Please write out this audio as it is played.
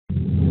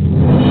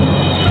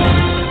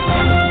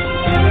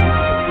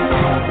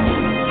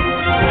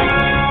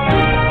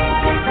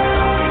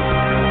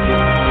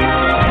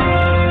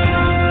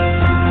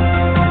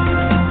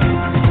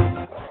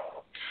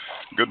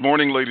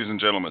morning, ladies and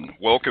gentlemen.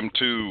 Welcome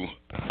to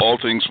All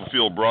Things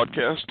Fulfilled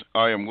broadcast.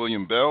 I am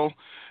William Bell,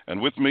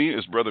 and with me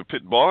is Brother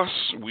Pitt Boss.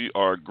 We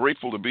are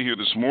grateful to be here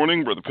this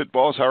morning. Brother Pitt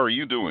Boss, how are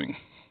you doing?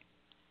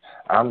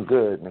 I'm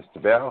good,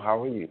 Mr. Bell.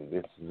 How are you?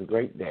 This is a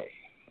great day.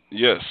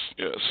 Yes.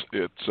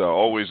 It's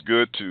always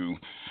good to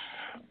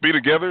be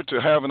together, to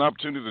have an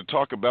opportunity to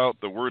talk about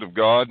the Word of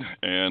God,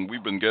 and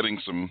we've been getting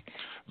some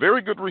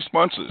very good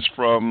responses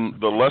from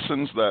the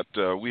lessons that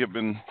we have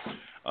been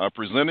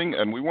presenting,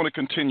 and we want to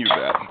continue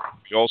that.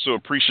 We also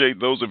appreciate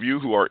those of you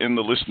who are in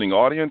the listening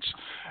audience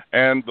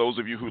and those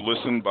of you who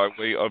listen by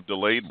way of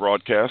delayed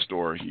broadcast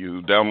or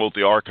you download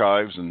the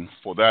archives, and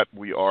for that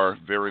we are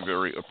very,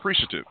 very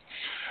appreciative.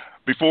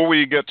 Before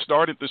we get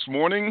started this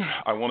morning,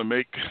 I want to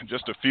make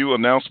just a few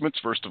announcements.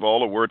 First of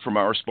all, a word from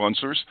our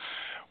sponsors.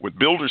 With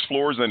Builders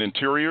Floors and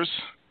Interiors,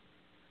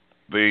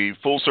 the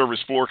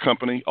full-service floor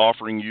company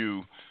offering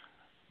you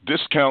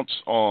discounts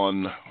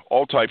on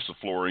all types of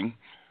flooring,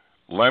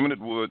 laminate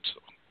woods,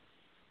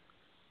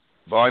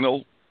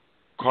 vinyl,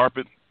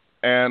 carpet,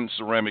 and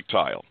ceramic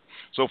tile.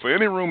 So for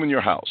any room in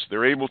your house,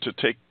 they're able to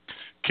take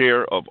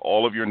care of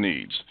all of your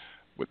needs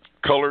with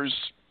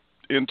colors,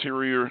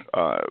 interior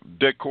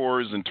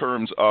decors in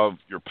terms of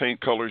your paint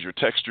colors, your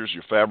textures,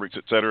 your fabrics,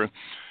 etc.,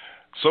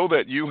 so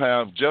that you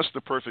have just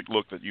the perfect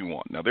look that you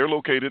want. Now, they're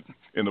located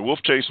in the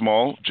Wolf Chase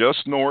Mall,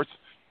 just north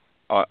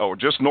of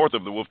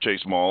the Wolf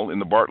Chase Mall in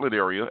the Bartlett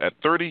area at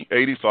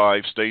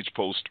 3085 Stage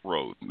Post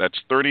Road. That's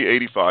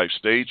 3085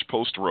 Stage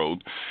Post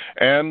Road.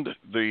 And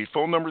the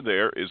phone number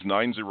there is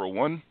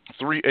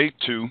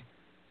 901-382-2155.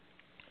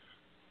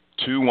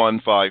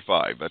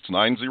 That's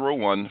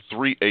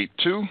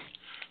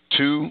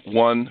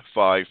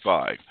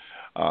 901-382-2155.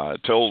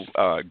 Tell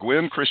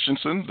Gwen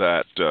Christensen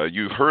that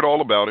you heard all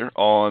about her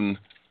on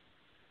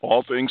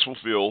All Things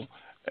Fulfill,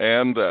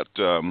 and that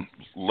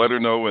let her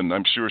know, and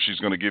I'm sure she's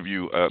going to give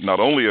you not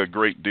only a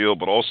great deal,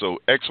 but also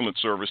excellent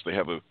service. They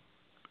have a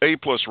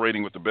A-plus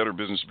rating with the Better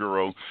Business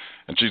Bureau,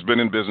 and she's been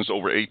in business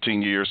over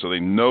 18 years, so they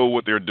know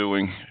what they're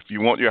doing. If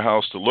you want your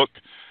house to look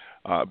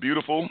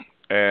beautiful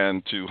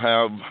and to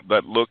have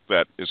that look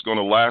that is going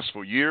to last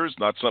for years,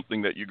 not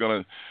something that you're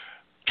going to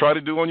try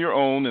to do on your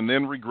own and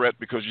then regret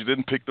because you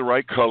didn't pick the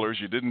right colors,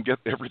 you didn't get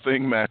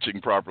everything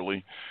matching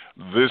properly,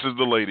 this is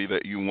the lady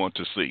that you want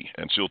to see,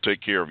 and she'll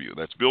take care of you.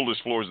 That's Builders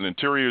Floors and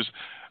Interiors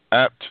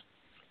at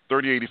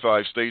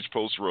 3085 Stage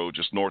Post Road,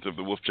 just north of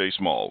the Wolf Chase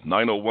Mall.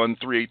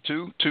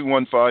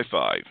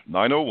 901-382-2155.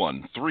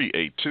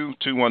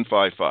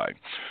 901-382-2155.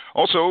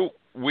 Also,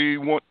 we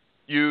want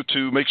you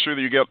to make sure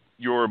that you get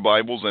your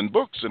Bibles and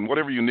books and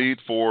whatever you need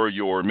for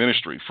your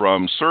ministry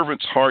from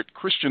Servant's Heart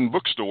Christian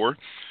Bookstore,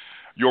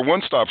 your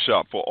one-stop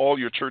shop for all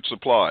your church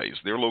supplies.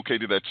 They're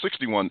located at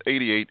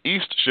 6188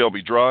 East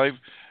Shelby Drive,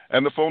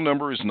 and the phone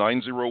number is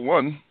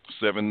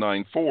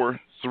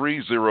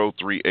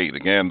 901-794-3038.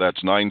 Again,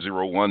 that's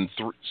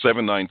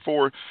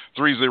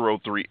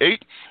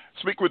 901-794-3038.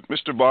 Speak with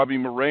Mr. Bobby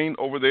Moraine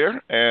over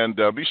there, and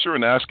be sure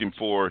and ask him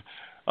for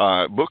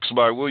books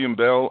by William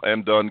Bell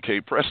and Don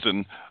K.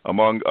 Preston,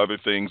 among other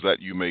things that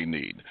you may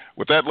need.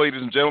 With that,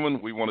 ladies and gentlemen,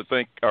 we want to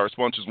thank our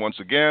sponsors once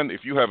again.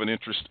 If you have an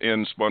interest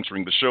in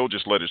sponsoring the show,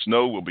 just let us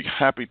know. We'll be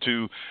happy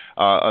to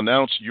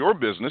announce your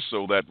business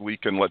so that we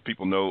can let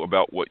people know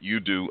about what you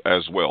do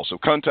as well. So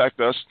contact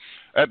us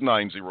at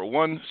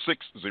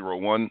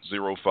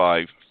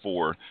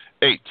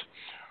 901-601-0548.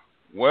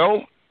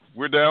 Well,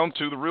 we're down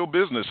to the real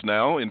business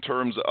now in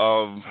terms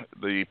of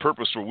the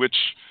purpose for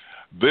which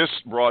this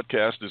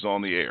broadcast is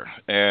on the air,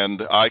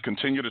 and I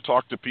continue to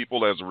talk to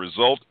people as a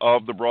result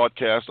of the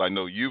broadcast. I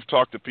know you've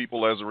talked to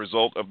people as a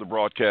result of the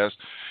broadcast,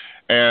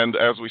 and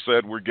as we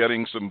said, we're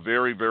getting some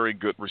very, very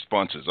good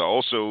responses. I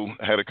also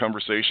had a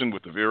conversation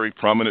with a very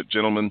prominent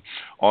gentleman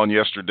on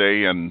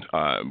yesterday, and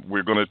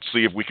we're going to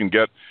see if we can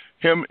get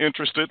him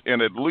interested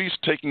in at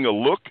least taking a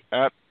look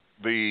at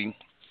the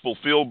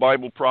Fulfilled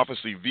Bible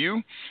Prophecy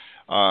View,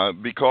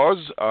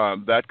 because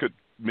that could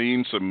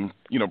mean some,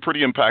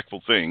 pretty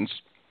impactful things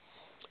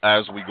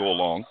as we go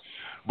along.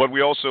 But we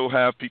also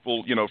have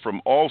people,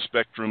 from all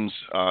spectrums,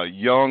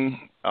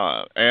 young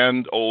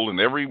and old,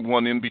 and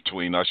everyone in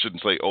between. I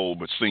shouldn't say old,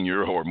 but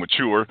senior or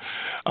mature,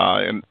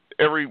 and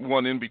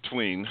everyone in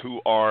between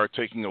who are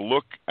taking a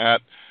look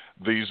at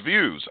these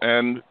views.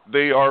 And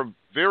they are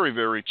very,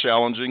 very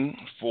challenging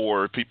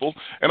for people.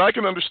 And I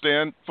can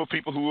understand for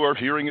people who are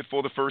hearing it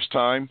for the first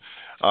time,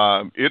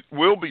 it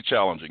will be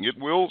challenging. It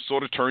will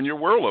sort of turn your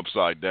world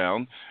upside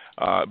down,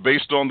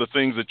 based on the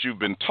things that you've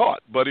been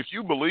taught. But if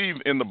you believe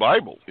in the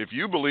Bible, if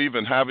you believe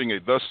in having a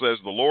thus says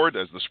the Lord,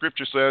 as the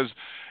scripture says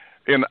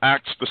in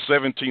Acts the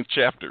 17th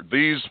chapter,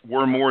 these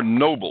were more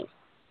noble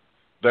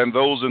than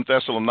those in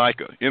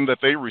Thessalonica, in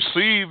that they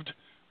received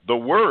the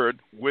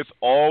word with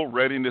all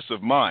readiness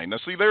of mind. Now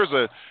see, there's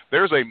a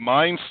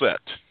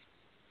mindset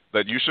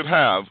that you should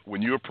have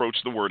when you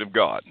approach the word of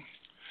God.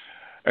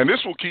 And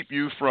this will keep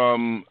you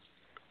from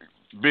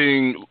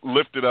being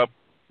lifted up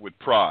with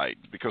pride,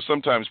 because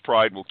sometimes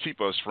pride will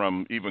keep us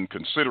from even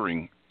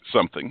considering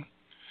something,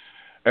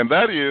 and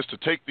that is to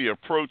take the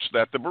approach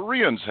that the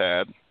Bereans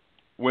had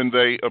when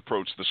they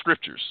approached the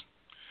Scriptures.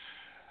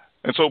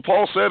 And so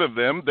Paul said of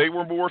them, they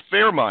were more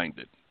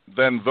fair-minded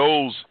than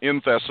those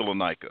in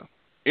Thessalonica,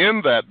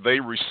 in that they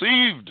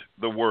received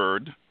the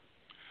word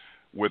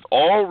with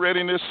all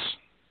readiness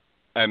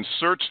and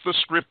searched the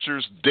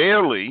scriptures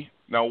daily.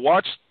 Now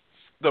watch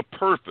the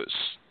purpose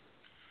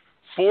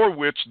for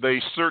which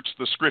they searched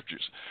the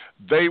scriptures.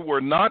 They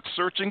were not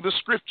searching the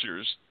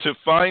scriptures to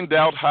find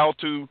out how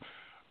to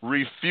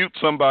refute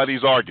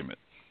somebody's argument.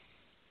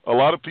 A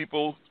lot of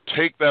people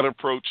take that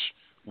approach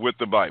with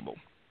the Bible.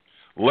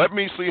 Let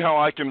me see how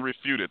I can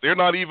refute it. They're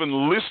not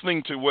even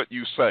listening to what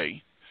you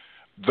say.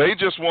 They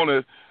just want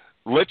to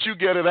let you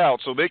get it out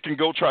so they can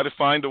go try to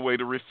find a way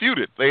to refute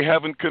it. They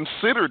haven't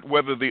considered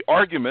whether the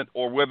argument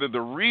or whether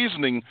the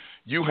reasoning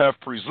you have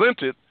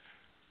presented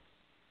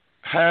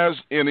has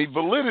any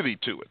validity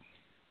to it.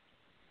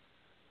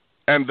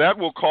 And that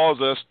will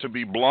cause us to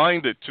be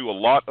blinded to a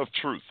lot of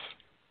truth.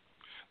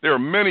 There are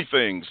many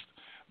things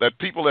that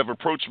people have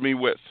approached me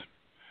with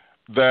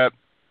that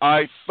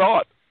I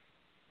thought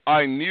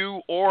I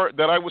knew or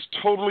that I was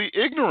totally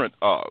ignorant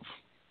of.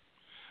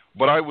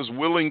 But I was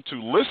willing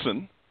to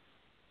listen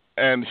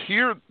and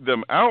hear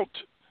them out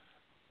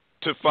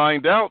to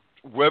find out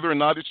whether or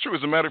not it's true.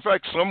 As a matter of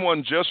fact,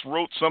 someone just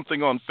wrote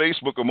something on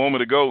Facebook a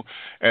moment ago,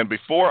 and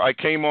before I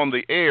came on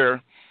the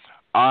air,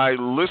 I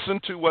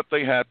listened to what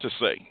they had to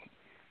say.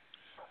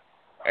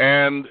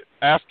 And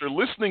after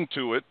listening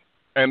to it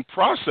and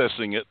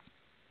processing it,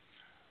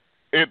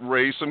 it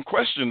raised some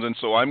questions, and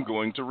so I'm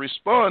going to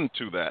respond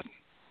to that.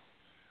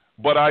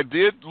 But I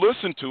did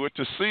listen to it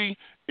to see,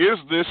 is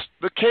this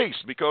the case?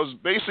 Because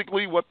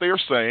basically what they're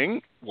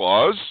saying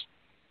was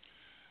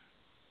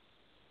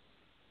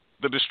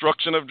the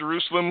destruction of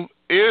Jerusalem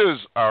is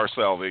our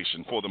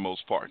salvation for the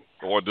most part,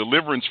 or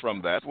deliverance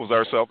from that was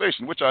our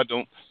salvation, which I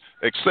don't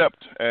accept,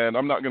 and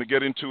I'm not going to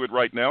get into it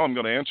right now. I'm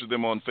going to answer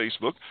them on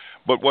Facebook.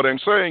 But what I'm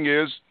saying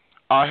is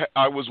I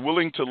was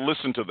willing to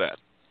listen to that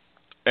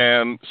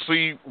and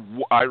see.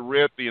 I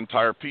read the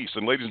entire piece.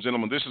 And ladies and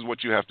gentlemen, this is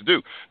what you have to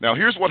do. Now,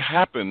 here's what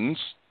happens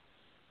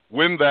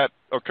when that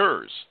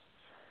occurs.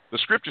 The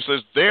scripture says,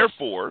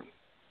 therefore,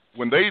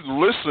 when they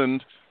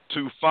listened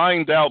to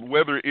find out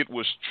whether it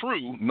was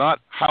true, not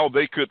how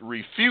they could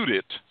refute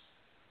it,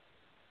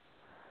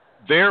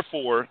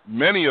 therefore,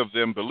 many of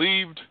them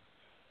believed,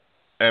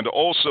 and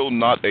also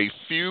not a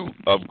few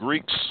of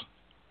Greeks,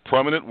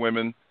 prominent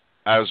women,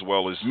 as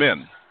well as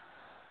men.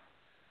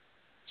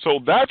 So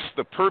that's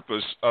the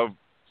purpose of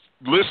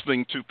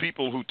listening to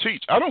people who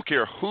teach. I don't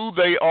care who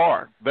they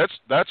are.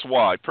 That's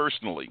why,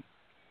 personally,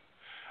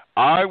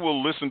 I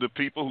will listen to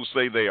people who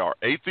say they are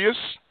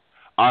atheists.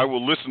 I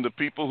will listen to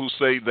people who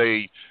say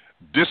they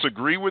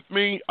disagree with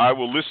me. I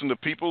will listen to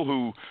people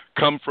who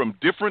come from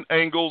different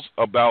angles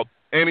about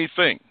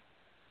anything,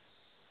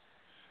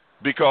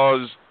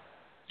 because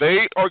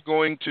they are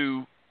going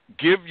to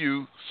give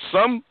you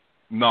some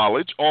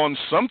knowledge on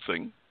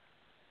something.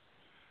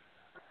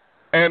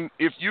 And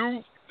if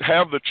you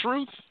have the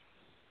truth,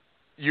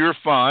 you're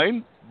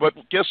fine. But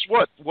guess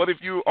what? What if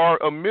you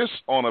are amiss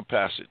on a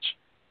passage?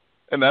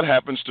 And that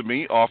happens to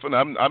me often.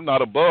 I'm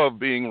not above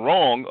being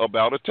wrong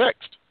about a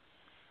text.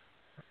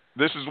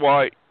 This is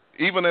why,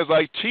 even as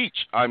I teach,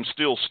 I'm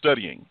still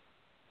studying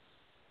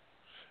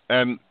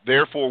and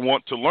therefore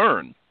want to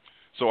learn.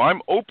 So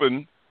I'm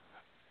open,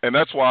 and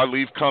that's why I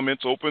leave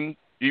comments open,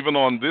 even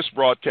on this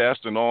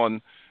broadcast and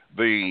on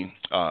the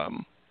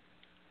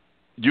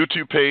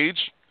YouTube page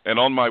and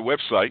on my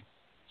website,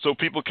 so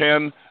people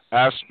can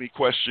ask me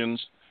questions,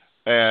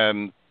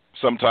 and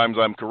sometimes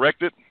I'm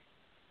corrected.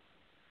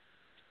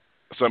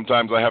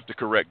 Sometimes I have to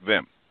correct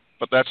them.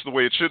 But that's the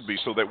way it should be,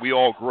 so that we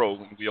all grow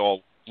and we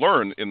all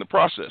learn in the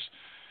process.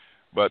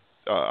 But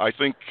I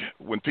think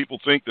when people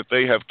think that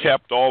they have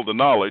capped all the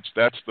knowledge,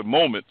 that's the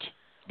moment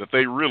that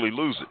they really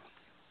lose it.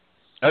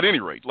 At any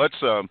rate, let's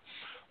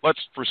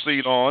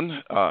proceed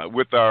on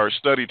with our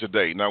study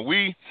today. Now,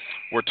 we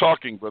were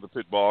talking, Brother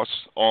Pit Boss,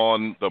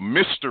 on the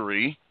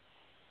mystery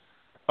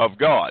of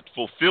God,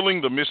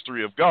 fulfilling the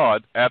mystery of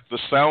God at the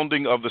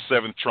sounding of the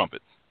seventh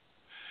trumpet.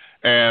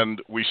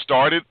 And we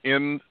started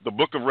in the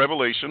book of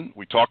Revelation.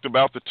 We talked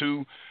about the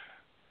two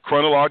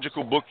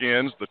chronological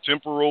bookends, the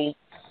temporal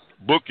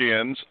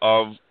bookends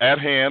of at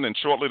hand and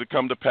shortly to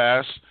come to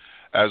pass,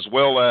 as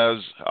well as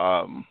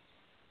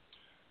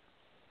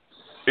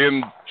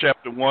in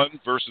chapter 1,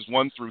 verses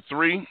 1 through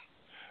 3,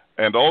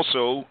 and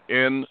also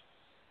in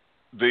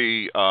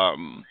the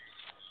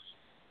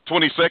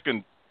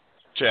 22nd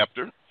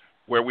chapter,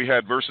 where we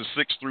had verses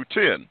 6 through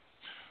 10.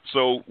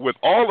 So with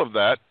all of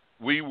that,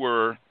 we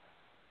were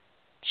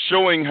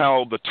showing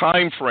how the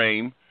time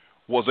frame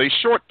was a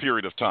short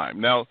period of time.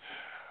 Now,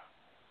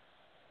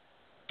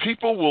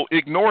 people will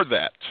ignore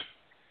that,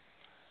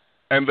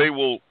 and they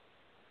will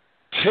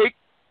take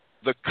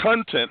the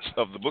contents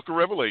of the book of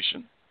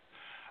Revelation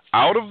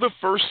out of the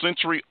first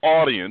century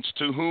audience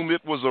to whom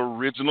it was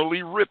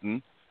originally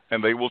written,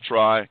 and they will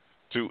try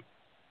to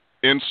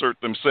insert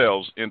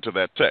themselves into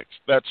that text.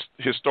 That's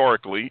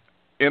historically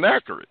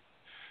inaccurate.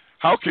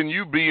 How can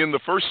you be in the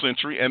first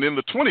century and in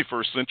the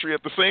 21st century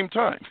at the same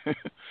time?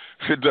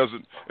 It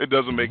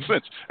doesn't make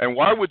sense. And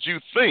why would you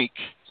think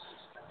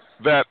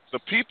that the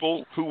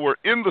people who were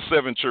in the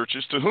seven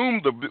churches to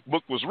whom the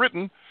book was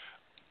written,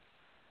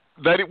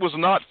 that it was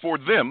not for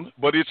them,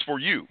 but it's for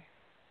you?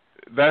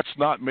 That's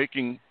not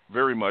making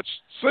very much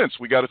sense.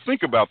 We got to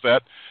think about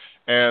that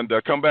and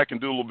come back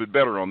and do a little bit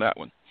better on that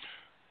one.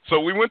 So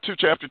we went to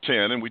chapter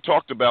 10, and we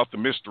talked about the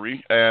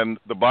mystery, and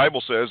the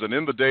Bible says, and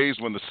in the days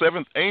when the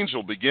seventh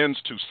angel begins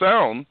to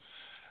sound,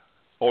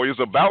 or is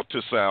about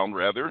to sound,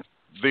 rather,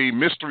 the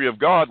mystery of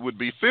God would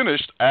be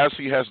finished as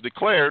he has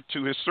declared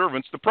to his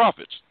servants, the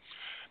prophets.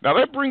 Now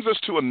that brings us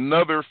to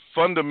another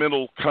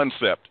fundamental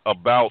concept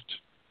about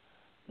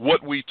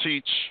what we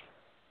teach,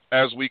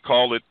 as we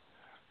call it,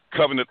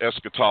 covenant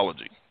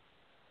eschatology.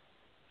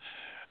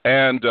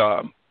 And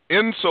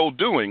in so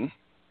doing,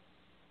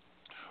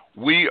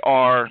 we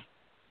are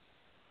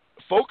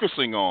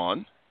focusing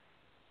on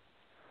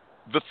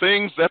the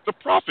things that the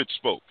prophets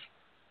spoke.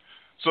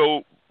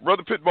 So,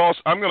 Brother Pitboss,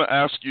 I'm going to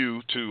ask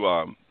you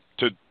to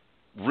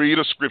read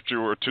a scripture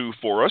or two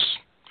for us,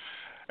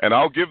 and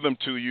I'll give them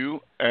to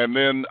you, and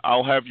then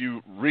I'll have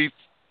you read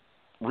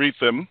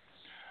them.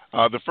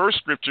 The first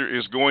scripture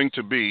is going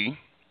to be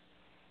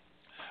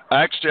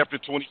Acts chapter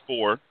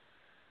 24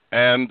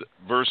 and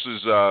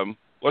verses,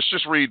 let's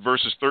just read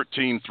verses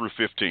 13 through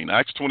 15.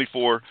 Acts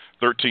 24,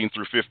 13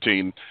 through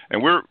 15.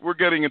 And we're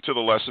getting into the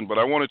lesson, but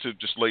I wanted to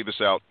just lay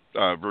this out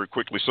very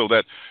quickly so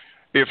that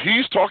if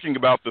he's talking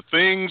about the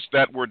things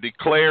that were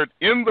declared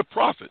in the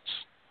prophets,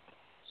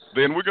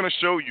 then we're going to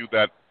show you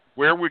that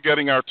where we're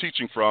getting our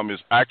teaching from is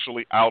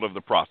actually out of the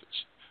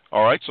prophets.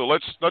 All right, so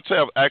let's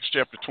have Acts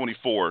chapter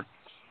 24,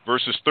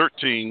 verses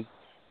 13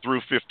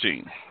 through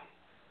 15.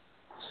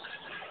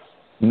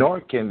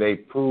 Nor can they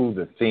prove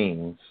the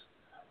things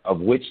of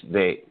which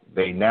they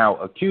now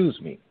accuse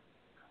me.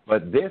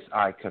 But this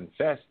I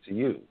confess to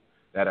you,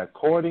 that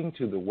according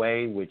to the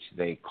way which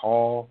they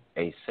call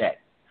a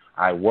sect,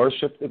 I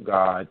worship the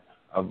God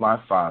of my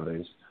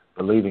fathers,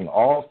 believing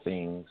all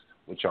things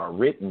which are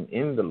written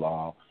in the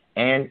law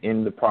and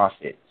in the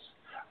prophets.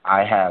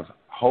 I have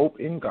hope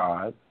in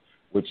God,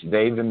 which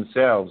they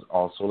themselves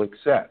also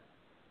accept,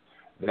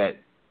 that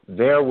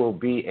there will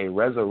be a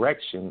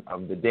resurrection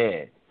of the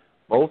dead,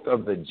 both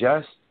of the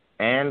just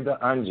and the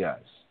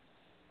unjust.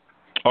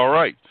 All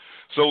right.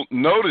 So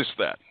notice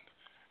that.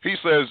 He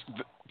says,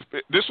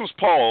 this was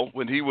Paul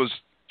when he was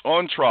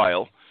on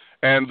trial,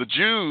 and the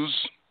Jews,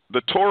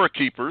 the Torah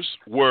keepers,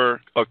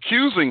 were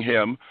accusing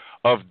him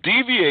of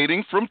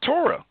deviating from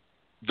Torah.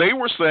 They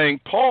were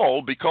saying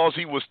Paul, because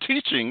he was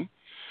teaching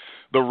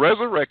the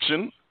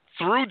resurrection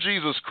through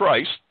Jesus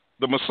Christ,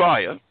 the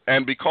Messiah,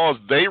 and because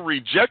they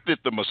rejected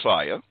the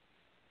Messiah,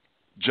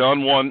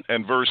 John 1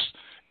 and verse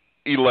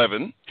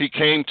 11, he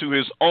came to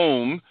his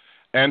own,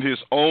 and his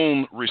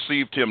own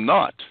received him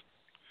not.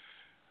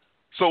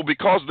 So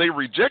because they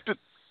rejected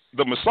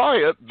the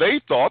Messiah, they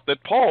thought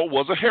that Paul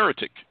was a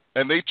heretic,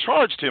 and they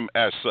charged him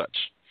as such.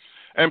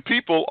 And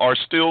people are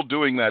still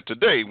doing that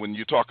today when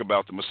you talk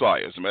about the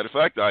Messiah. As a matter of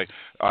fact,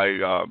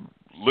 I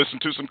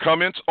listened to some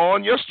comments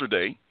on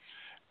yesterday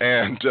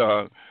and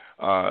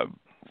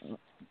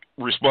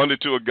responded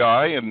to a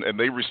guy, and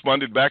they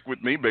responded back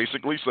with me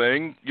basically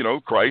saying, you know,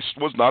 Christ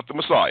was not the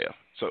Messiah.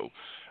 So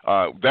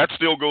that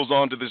still goes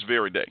on to this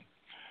very day.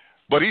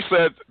 But he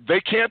said they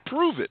can't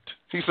prove it.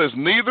 He says,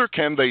 neither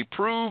can they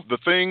prove the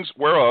things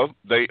whereof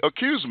they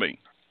accuse me.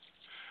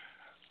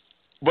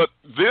 But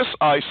this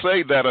I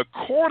say, that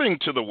according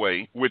to the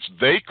way which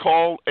they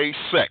call a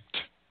sect,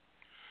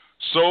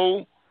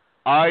 so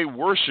I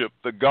worship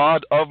the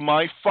God of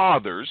my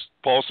fathers.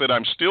 Paul said,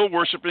 I'm still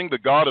worshiping the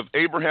God of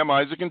Abraham,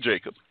 Isaac, and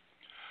Jacob.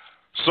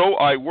 So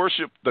I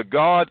worship the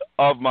God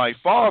of my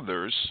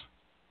fathers,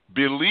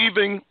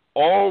 believing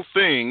all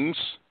things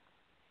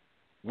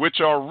which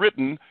are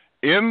written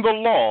in the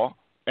law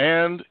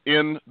and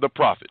in the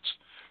prophets.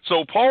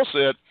 So Paul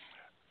said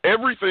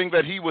everything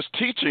that he was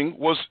teaching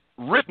was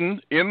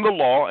written in the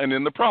law and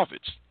in the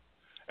prophets.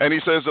 And he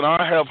says, and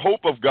I have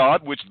hope of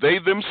God, which they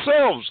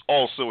themselves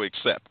also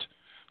accept,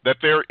 that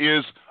there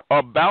is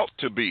about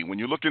to be. When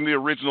you look in the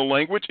original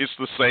language, it's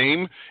the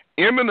same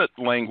imminent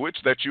language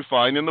that you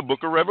find in the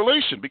book of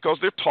Revelation, because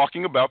they're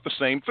talking about the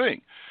same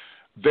thing.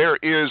 There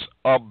is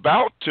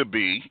about to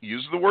be,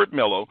 use the word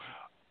mellow,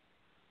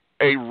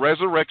 a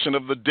resurrection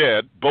of the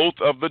dead, both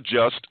of the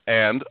just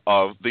and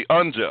of the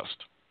unjust.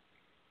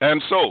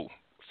 And so,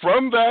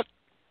 from that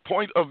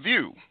point of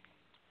view,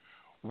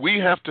 we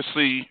have to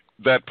see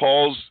that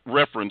Paul's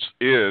reference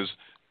is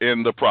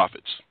in the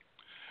prophets.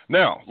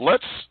 Now,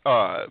 let's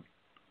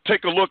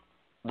take a look,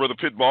 Brother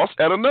Pitboss,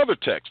 at another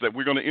text that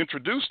we're going to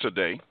introduce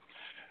today,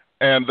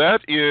 and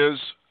that is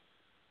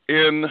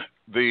in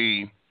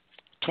the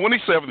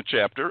 27th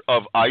chapter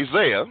of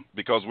Isaiah,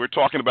 because we're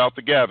talking about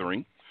the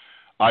gathering.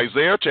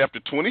 Isaiah chapter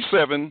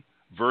 27,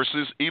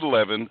 verses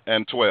 11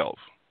 and 12.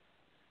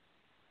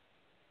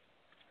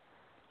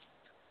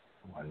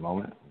 One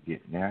moment, we're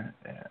getting there.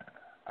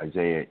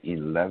 Isaiah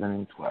 11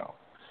 and 12.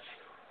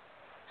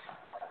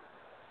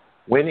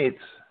 When its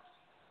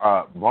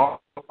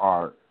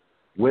are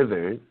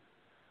withered,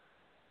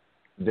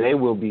 they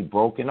will be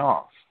broken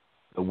off.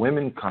 The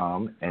women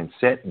come and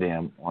set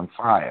them on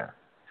fire,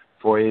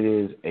 for it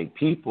is a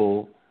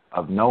people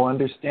of no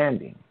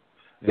understanding.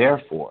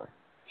 Therefore,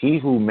 he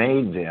who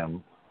made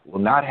them will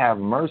not have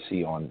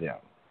mercy on them,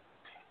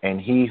 and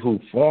he who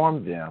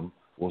formed them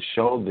will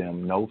show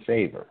them no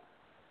favor.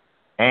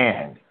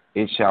 And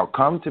it shall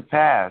come to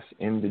pass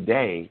in the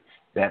day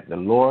that the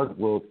Lord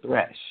will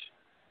thresh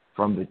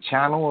from the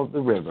channel of the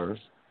river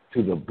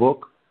to the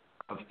brook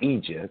of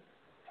Egypt,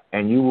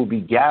 and you will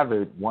be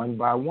gathered one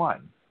by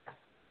one,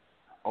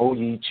 O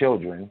ye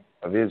children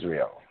of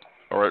Israel.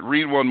 All right,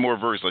 read one more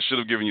verse. I should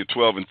have given you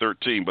 12 and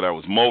 13, but I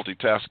was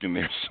multitasking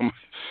there.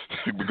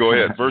 Go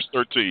ahead, verse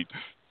 13.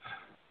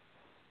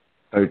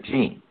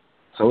 13.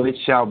 So it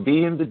shall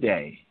be in the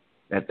day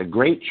that the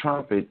great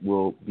trumpet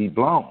will be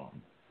blown.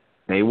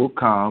 They will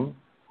come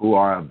who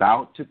are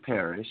about to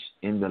perish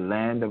in the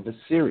land of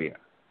Assyria,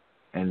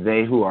 and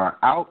they who are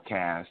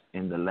outcast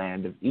in the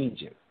land of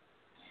Egypt,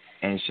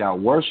 and shall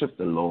worship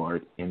the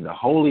Lord in the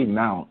holy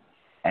mount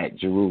at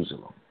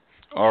Jerusalem.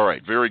 All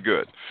right, very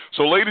good.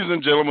 So, ladies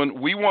and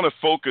gentlemen, we want to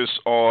focus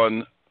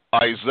on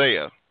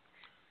Isaiah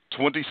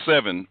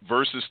 27,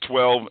 verses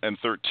 12 and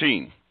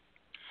 13,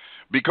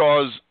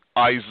 because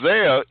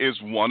Isaiah is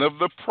one of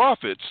the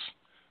prophets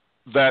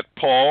that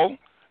Paul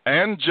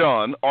and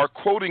John are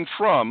quoting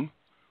from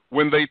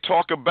when they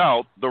talk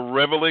about the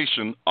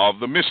revelation of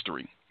the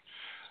mystery.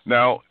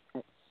 Now,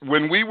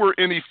 when we were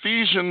in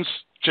Ephesians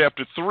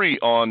chapter 3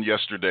 on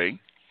yesterday,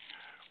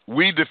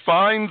 we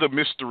defined the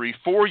mystery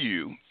for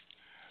you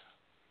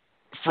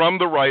from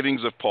the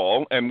writings of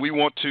Paul, and we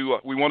want to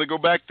go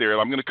back there.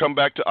 And I'm going to come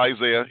back to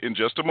Isaiah in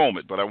just a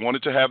moment, but I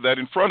wanted to have that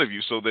in front of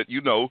you so that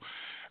you know,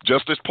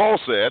 just as Paul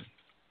said,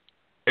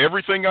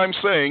 everything I'm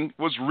saying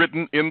was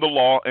written in the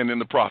law and in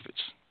the prophets.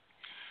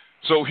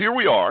 So here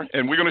we are,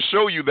 and we're going to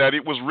show you that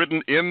it was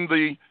written in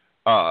the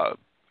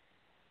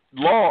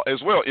law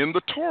as well, in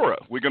the Torah.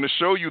 We're going to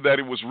show you that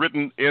it was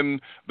written in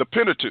the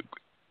Pentateuch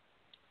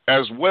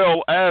as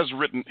well as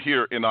written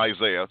here in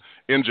Isaiah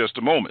in just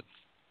a moment.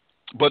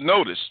 But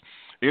notice,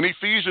 in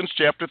Ephesians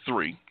chapter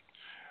 3,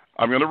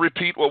 I'm going to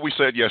repeat what we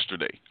said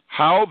yesterday.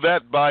 How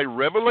that by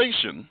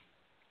revelation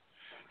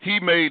he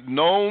made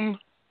known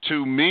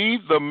to me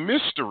the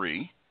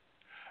mystery,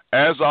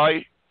 as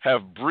I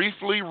have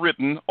briefly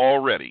written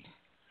already,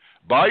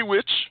 by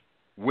which,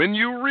 when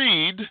you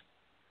read,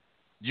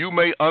 you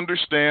may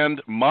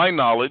understand my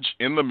knowledge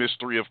in the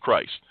mystery of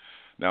Christ.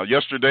 Now,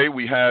 yesterday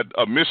we had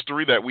a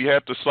mystery that we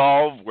had to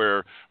solve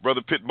where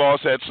Brother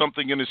Pitboss had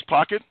something in his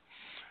pocket,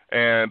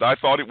 and I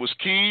thought it was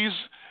keys,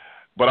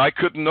 but I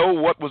couldn't know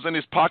what was in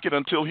his pocket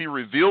until he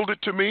revealed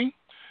it to me.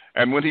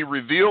 And when he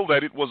revealed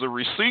that it was a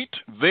receipt,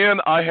 then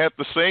I had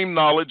the same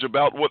knowledge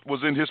about what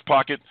was in his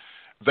pocket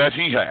that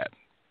he had.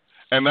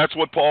 And that's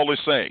what Paul is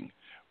saying.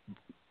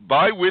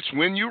 By which,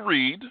 when you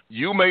read,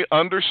 you may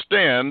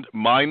understand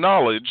my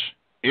knowledge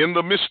in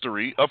the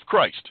mystery of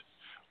Christ,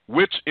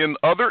 which in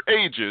other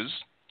ages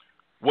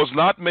was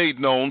not made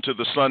known to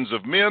the sons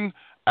of men,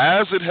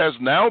 as it has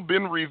now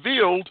been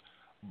revealed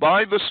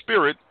by the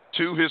Spirit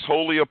to his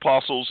holy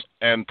apostles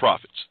and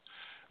prophets.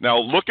 Now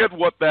look at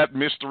what that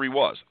mystery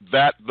was,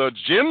 that the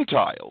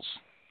Gentiles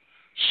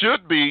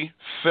should be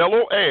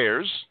fellow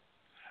heirs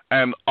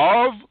and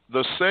of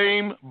the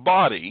same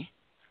body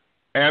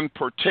and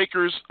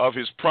partakers of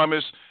his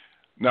promise.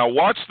 Now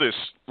watch this,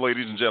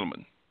 ladies and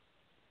gentlemen,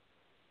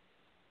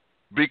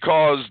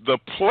 because the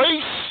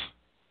place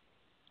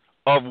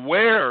of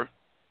where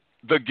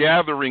the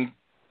gathering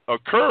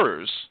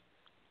occurs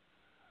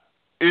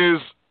is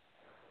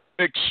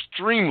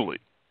extremely,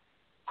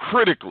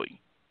 critically,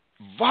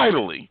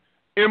 vitally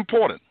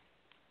important.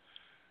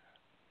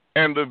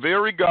 And the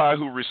very guy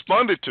who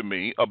responded to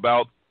me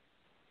about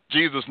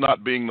Jesus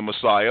not being the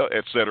Messiah,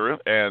 etc.,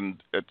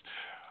 and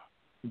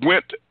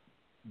went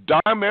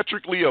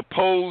diametrically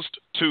opposed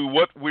to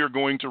what we're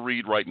going to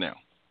read right now.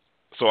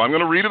 So I'm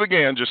going to read it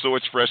again just so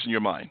it's fresh in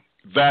your mind.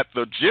 That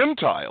the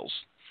Gentiles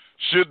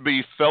should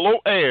be fellow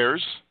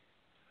heirs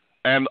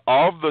and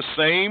of the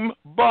same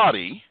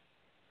body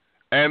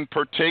and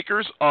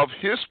partakers of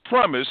his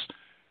promise,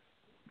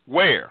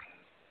 where?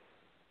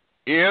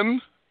 In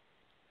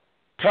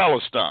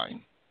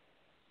Palestine.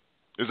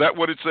 Is that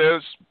what it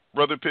says,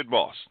 Brother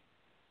Pitboss?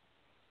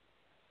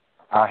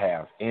 I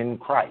have, in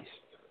Christ.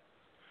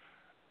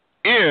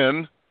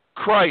 In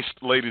Christ,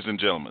 ladies and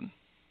gentlemen.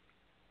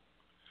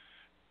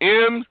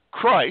 In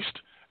Christ,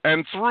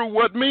 and through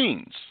what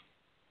means?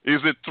 Is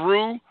it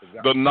through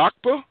the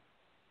Nakba,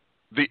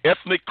 the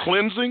ethnic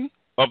cleansing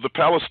of the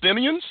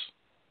Palestinians?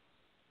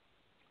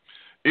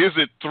 Is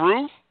it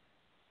through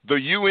the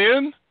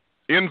UN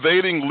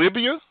invading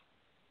Libya?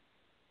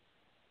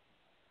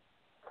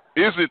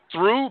 Is it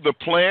through the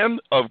plan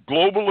of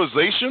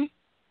globalization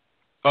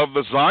of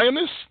the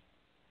Zionists?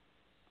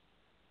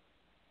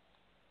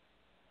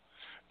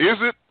 Is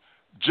it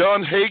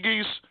John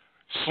Hagee's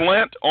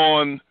slant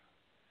on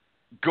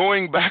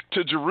going back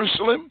to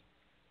Jerusalem?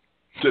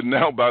 And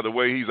now, by the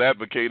way, he's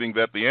advocating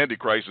that the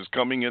Antichrist is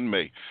coming in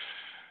May.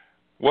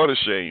 What a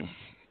shame.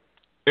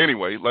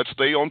 Anyway, let's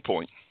stay on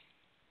point.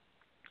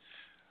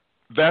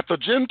 That the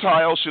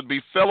Gentiles should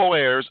be fellow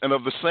heirs and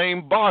of the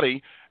same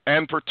body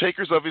and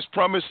partakers of his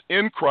promise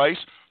in Christ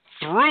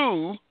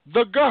through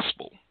the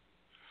gospel.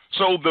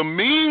 So the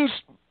means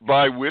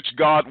by which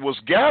God was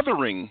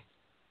gathering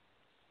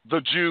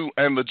the Jew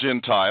and the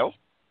Gentile,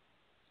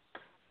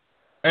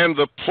 and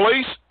the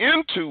place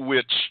into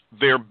which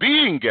they're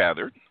being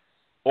gathered,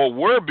 or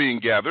were being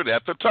gathered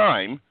at the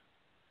time,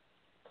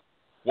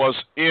 was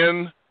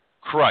in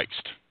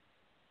Christ.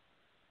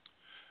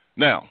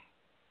 Now,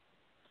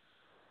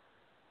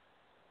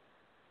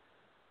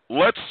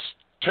 let's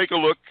take a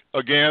look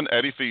again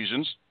at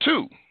Ephesians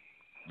 2,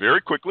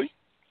 very quickly.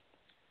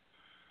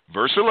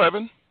 Verse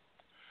 11,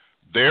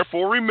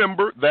 therefore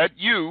remember that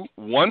you,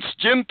 once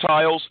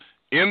Gentiles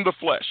in the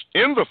flesh.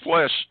 In the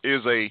flesh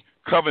is a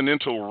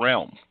covenantal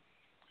realm.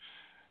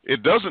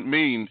 It doesn't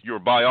mean your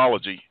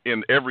biology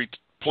in every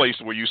place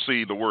where you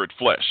see the word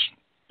flesh.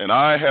 And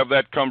I have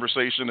that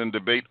conversation and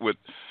debate with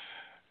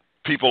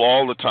people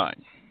all the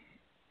time.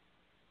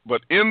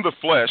 But in the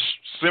flesh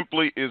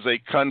simply is a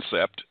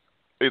concept.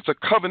 It's a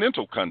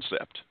covenantal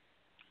concept.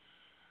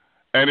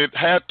 And it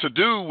had to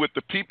do with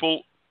the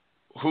people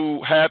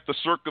who had the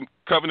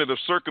covenant of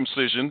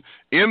circumcision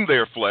in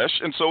their flesh,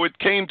 and so it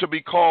came to be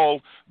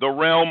called the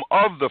realm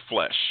of the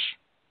flesh.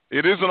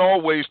 It isn't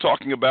always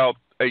talking about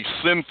a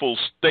sinful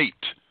state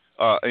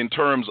in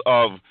terms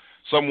of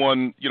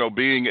someone,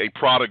 being a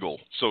prodigal,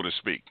 so to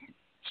speak.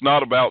 It's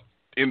not about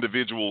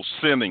individual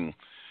sinning.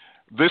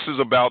 This is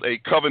about a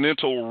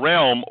covenantal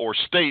realm or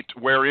state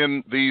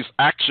wherein these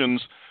actions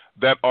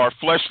that are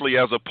fleshly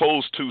as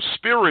opposed to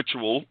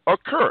spiritual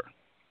occur.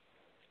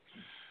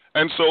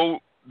 And so,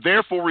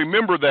 therefore,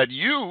 remember that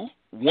you,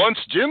 once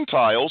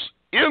Gentiles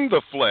in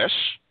the flesh,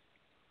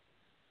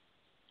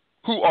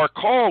 who are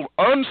called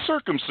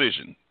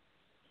uncircumcision.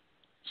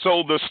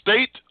 So the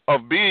state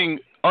of being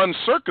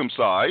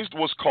uncircumcised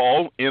was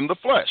called in the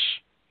flesh.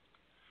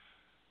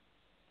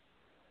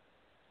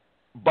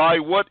 By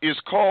what is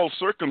called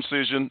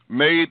circumcision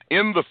made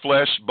in the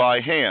flesh by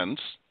hands,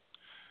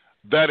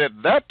 that at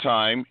that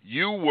time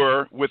you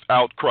were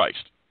without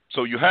Christ.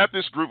 So you have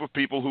this group of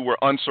people who were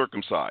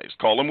uncircumcised.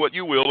 Call them what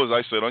you will, as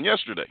I said on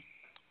yesterday.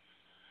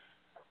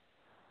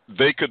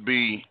 They could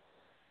be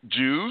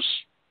Jews,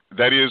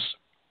 that is,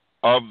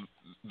 of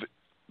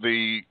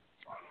the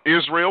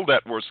Israel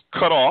that was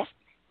cut off,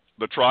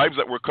 the tribes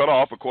that were cut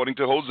off according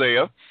to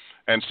Hosea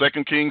and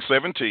 2 Kings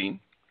 17,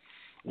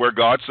 where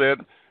God said,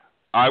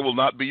 I will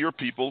not be your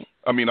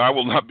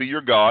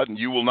God, and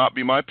you will not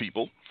be my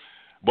people.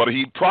 But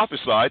he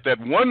prophesied that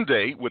one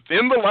day,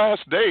 within the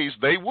last days,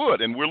 they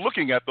would. And we're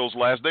looking at those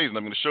last days, and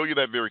I'm going to show you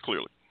that very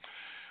clearly.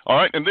 All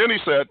right, and then he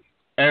said,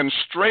 and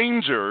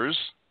strangers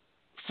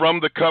from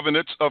the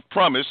covenants of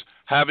promise,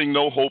 having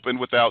no hope and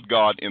without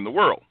God in the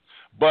world.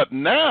 But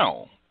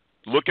now,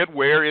 look at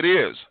where it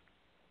is.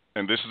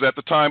 And this is at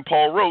the time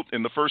Paul wrote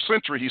in the first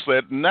century. He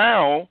said,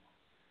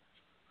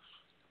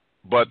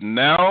 but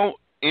now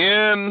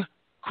in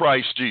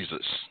Christ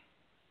Jesus,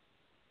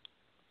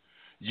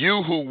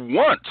 you who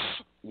once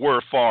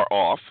were far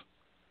off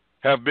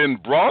have been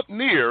brought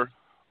near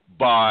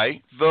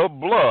by the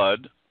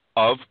blood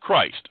of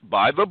Christ,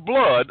 by the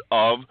blood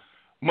of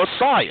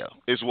Messiah,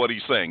 is what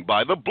he's saying,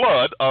 by the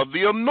blood of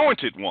the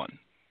Anointed One.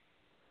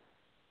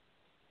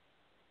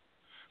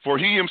 For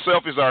he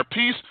himself is our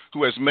peace,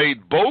 who has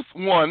made both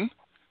one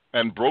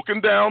and broken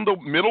down the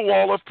middle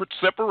wall of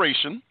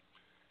separation,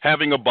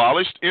 having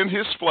abolished in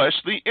his flesh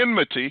the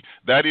enmity,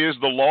 that is,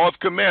 the law of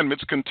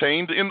commandments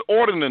contained in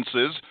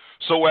ordinances,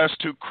 so as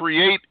to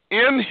create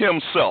in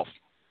himself.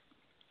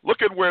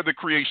 Look at where the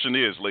creation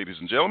is, ladies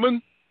and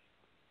gentlemen.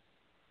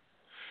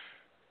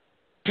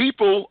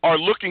 People are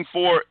looking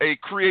for a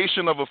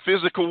creation of a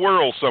physical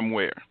world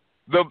somewhere.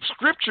 The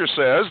scripture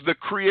says the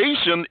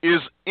creation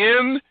is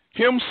in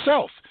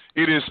himself.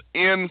 It is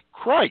in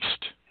Christ.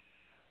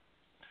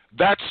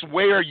 That's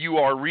where you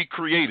are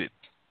recreated.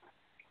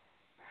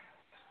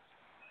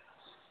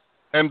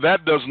 And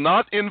that does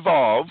not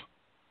involve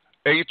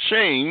a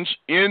change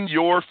in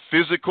your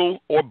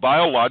physical or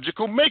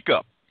biological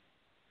makeup.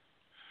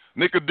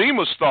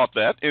 Nicodemus thought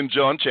that in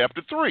John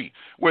chapter 3,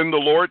 when the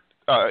Lord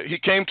he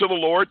came to the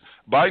Lord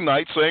by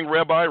night, saying,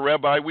 Rabbi,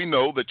 Rabbi, we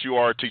know that you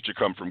are a teacher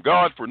come from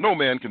God, for no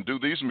man can do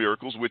these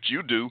miracles which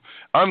you do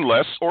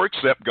unless or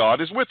except God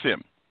is with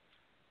him.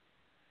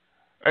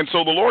 And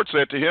so the Lord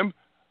said to him,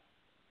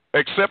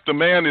 except a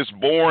man is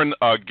born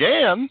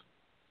again,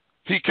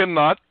 he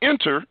cannot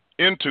enter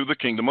into the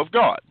kingdom of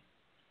God.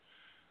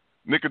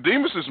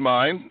 Nicodemus's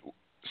mind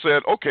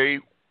said, okay,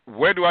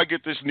 where do I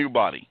get this new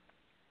body?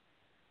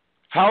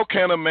 How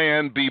can a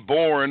man be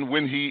born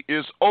when he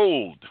is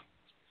old?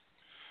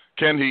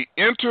 Can he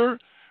enter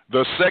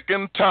the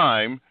second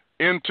time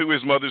into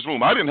his mother's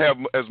womb? I didn't have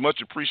as much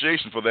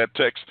appreciation for that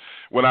text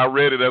when I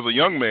read it as a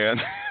young man,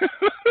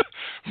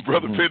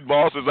 Brother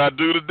Pitboss, as I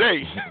do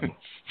today.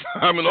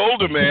 I'm an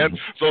older man,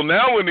 so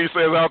now when he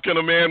says, how can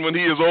a man when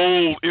he is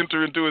old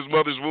enter into his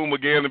mother's womb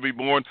again and be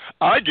born,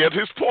 I get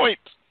his point.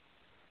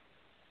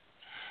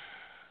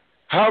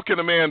 How can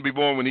a man be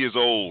born when he is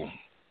old?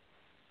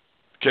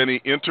 Can he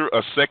enter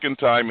a second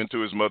time into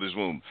his mother's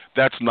womb?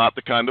 That's not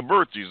the kind of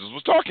birth Jesus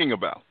was talking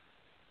about.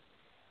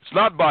 It's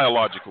not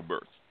biological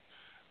birth.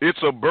 It's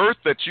a birth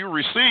that you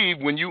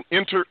receive when you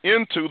enter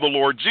into the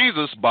Lord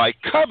Jesus by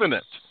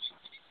covenant.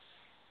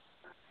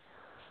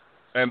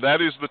 And that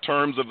is the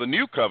terms of the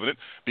new covenant,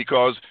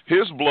 because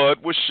his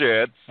blood was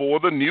shed for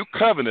the new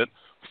covenant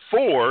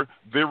for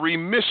the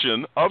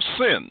remission of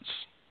sins.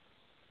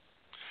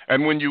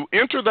 And when you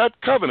enter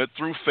that covenant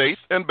through faith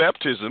and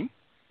baptism,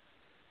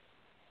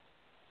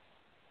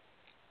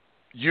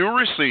 you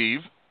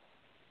receive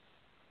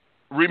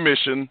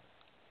remission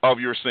of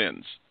your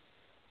sins,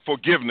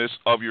 forgiveness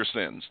of your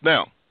sins.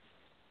 Now,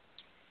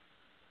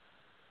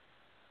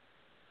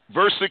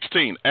 verse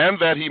 16, and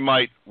that he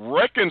might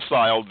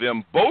reconcile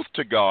them both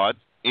to God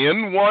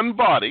in one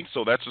body.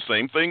 So that's the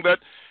same thing that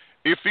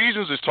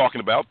Ephesians is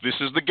talking about. This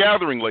is the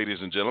gathering, ladies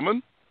and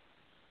gentlemen,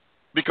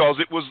 because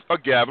it was a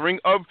gathering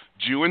of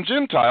Jew and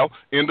Gentile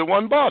into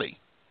one body.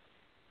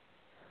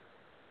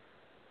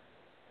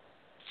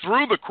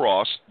 Through the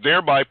cross,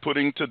 thereby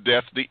putting to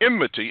death the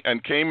enmity,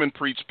 and came and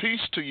preached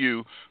peace to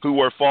you who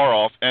were far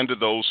off and to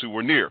those who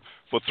were near.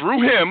 For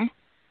through him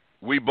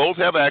we both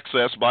have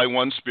access by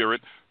one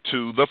Spirit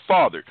to the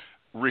Father,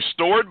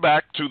 restored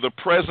back to the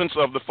presence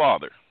of the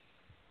Father.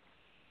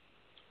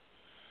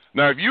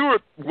 Now, if you are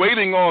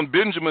waiting on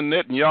Benjamin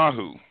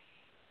Netanyahu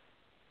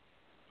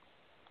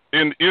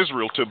in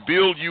Israel to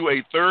build you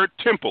a third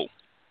temple,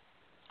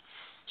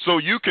 so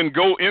you can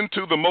go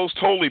into the most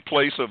holy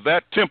place of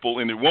that temple,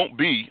 and it won't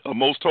be a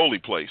most holy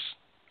place,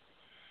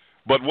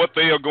 but what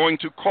they are going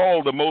to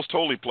call the most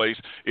holy place,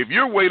 if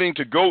you're waiting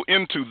to go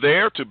into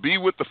there to be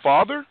with the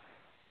Father,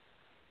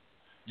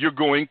 you're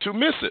going to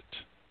miss it.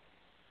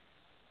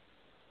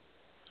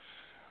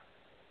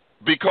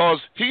 Because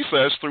he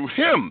says through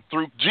him,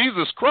 through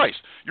Jesus Christ.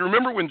 You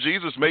remember when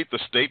Jesus made the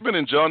statement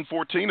in John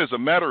 14? As a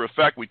matter of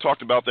fact, we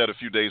talked about that a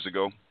few days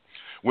ago,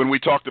 when we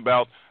talked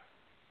about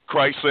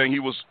Christ saying he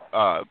was,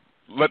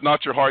 let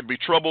not your heart be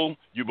troubled.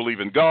 You believe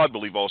in God,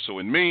 believe also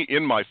in me.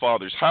 In my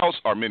Father's house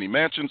are many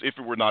mansions. If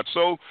it were not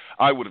so,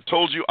 I would have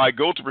told you. I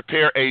go to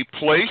prepare a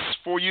place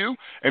for you.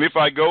 And if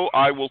I go,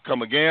 I will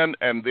come again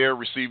and there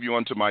receive you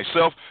unto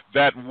myself,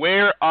 that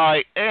where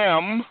I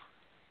am,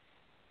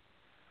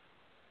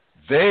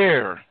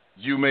 there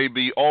you may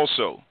be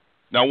also.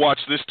 Now watch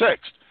this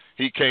text.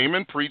 He came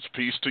and preached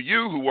peace to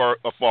you who are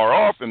afar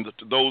off and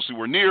to those who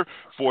are near,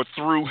 for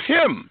through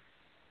him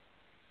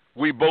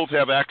we both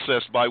have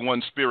access by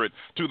one Spirit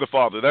to the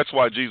Father. That's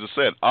why Jesus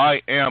said, I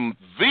am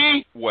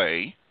the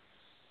way,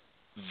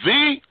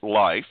 the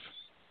life,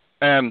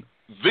 and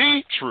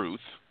the truth.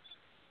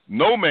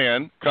 No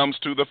man comes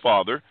to the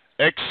Father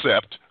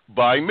except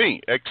by me,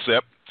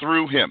 except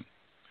through him.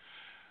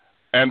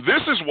 And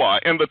this is why,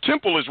 and the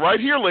temple is right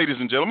here, ladies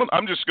and gentlemen.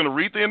 I'm just going to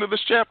read the end of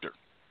this chapter.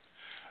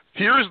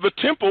 Here is the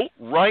temple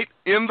right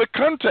in the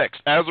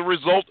context as a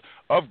result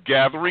of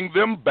gathering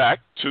them back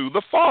to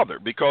the Father,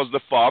 because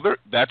the Father,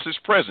 that's his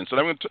presence. And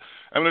I'm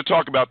going to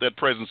talk about that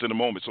presence in a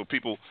moment, so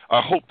people,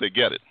 I hope they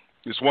get it.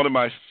 It's one of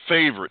my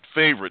favorite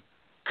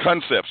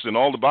concepts in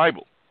all the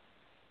Bible.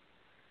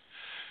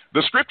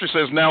 The scripture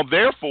says, now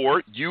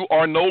therefore you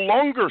are no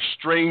longer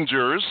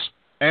strangers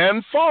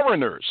and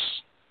foreigners.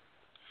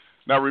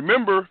 Now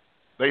remember,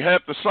 they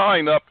had the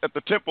sign up at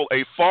the temple,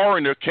 a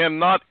foreigner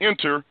cannot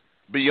enter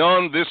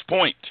beyond this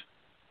point.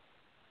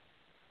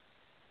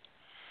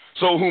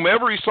 So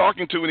whomever he's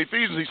talking to in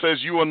Ephesians, he says,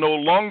 you are no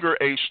longer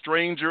a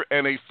stranger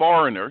and a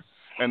foreigner,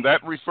 and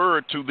that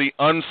referred to the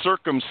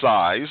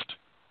uncircumcised.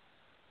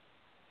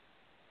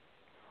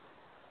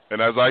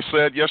 And as I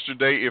said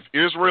yesterday, if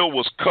Israel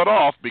was cut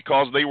off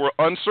because they were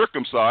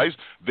uncircumcised,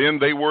 then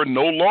they were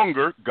no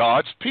longer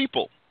God's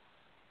people.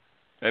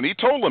 And he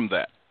told them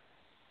that.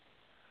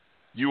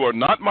 You are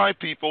not my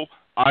people,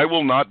 I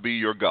will not be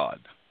your God.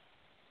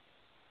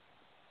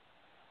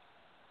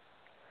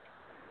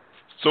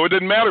 So it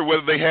didn't matter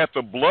whether they had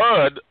the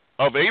blood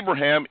of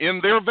Abraham in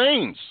their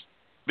veins,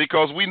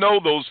 because we know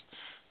those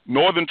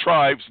northern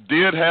tribes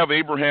did have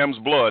Abraham's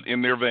blood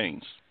in their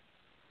veins.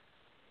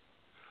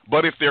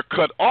 But if they're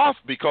cut off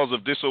because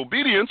of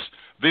disobedience,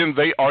 then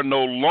they are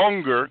no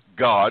longer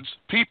God's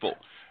people.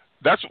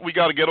 That's what we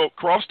got to get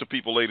across to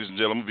people, ladies and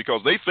gentlemen,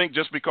 because they think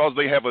just because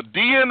they have a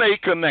DNA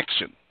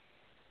connection,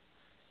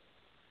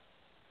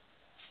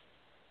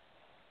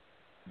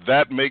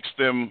 that makes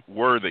them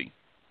worthy.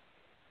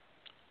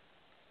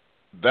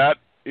 That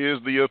is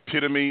the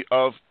epitome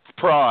of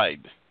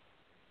pride.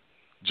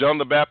 John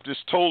the Baptist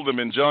told them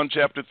in John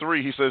chapter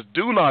 3, he says,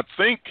 do not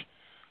think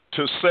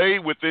to say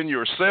within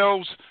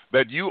yourselves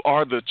that you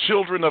are the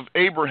children of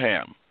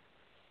Abraham.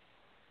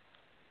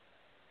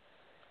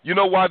 You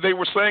know why they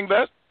were saying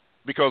that?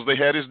 Because they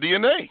had his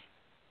DNA.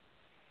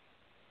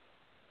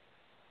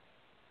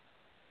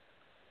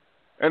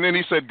 And then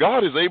he said,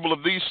 God is able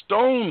of these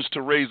stones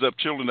to raise up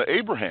children to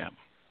Abraham.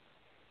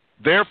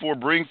 Therefore,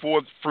 bring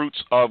forth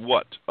fruits of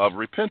what? Of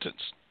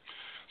repentance.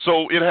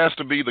 So it has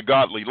to be the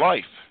godly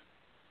life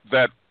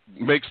that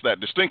makes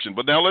that distinction.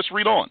 But now let's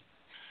read on.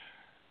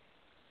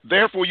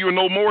 Therefore, you are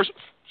no more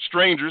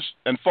strangers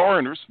and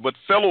foreigners, but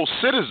fellow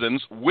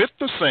citizens with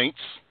the saints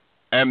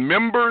and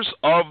members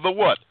of the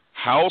what?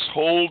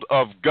 Household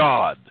of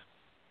God.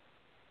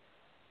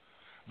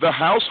 The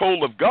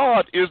household of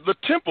God is the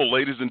temple,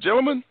 ladies and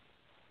gentlemen.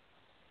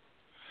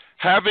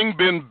 Having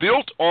been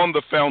built on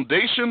the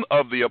foundation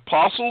of the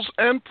apostles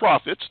and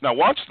prophets, now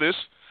watch this,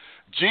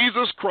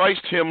 Jesus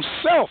Christ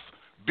himself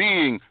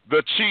being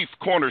the chief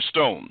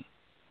cornerstone.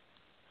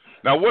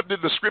 Now, what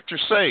did the scripture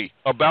say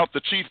about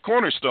the chief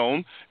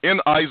cornerstone in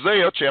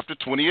Isaiah chapter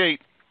 28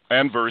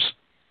 and verse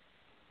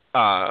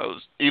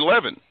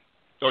 11?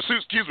 Or,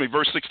 excuse me,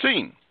 verse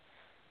 16.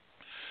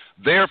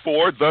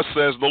 Therefore, thus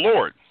says the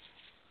Lord,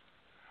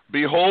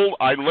 behold,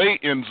 I lay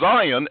in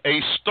Zion a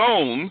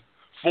stone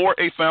for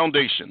a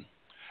foundation,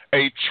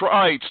 a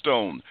tried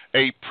stone,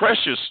 a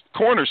precious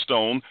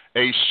cornerstone,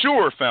 a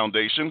sure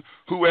foundation.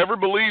 Whoever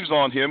believes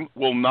on him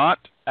will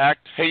not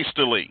act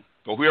hastily.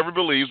 So whoever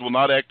believes will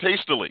not act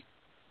hastily.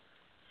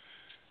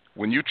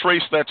 When you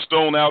trace that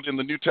stone out in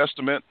the New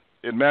Testament,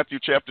 in Matthew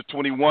chapter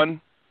 21,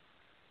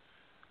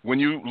 when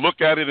you look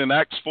at it in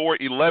Acts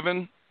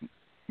 4:11,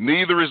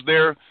 neither is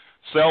there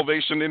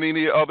salvation in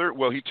any other.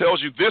 Well, he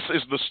tells you this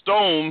is the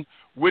stone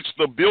which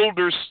the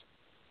builders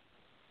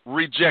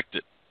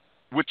rejected,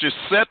 which is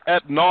set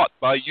at naught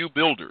by you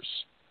builders,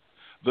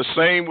 the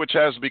same which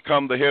has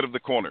become the head of the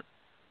corner.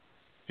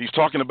 He's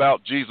talking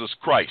about Jesus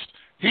Christ.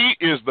 He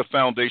is the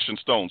foundation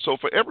stone. So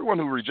for everyone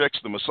who rejects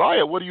the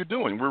Messiah, what are you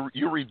doing?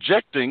 You're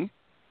rejecting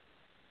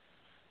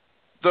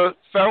the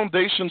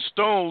foundation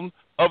stone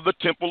of the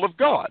temple of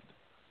God,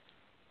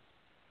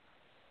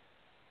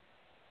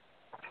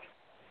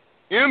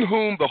 in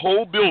whom the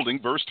whole building,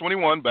 verse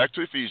 21, back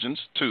to Ephesians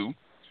 2,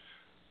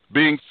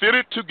 being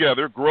fitted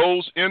together,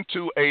 grows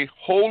into a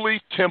holy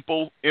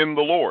temple in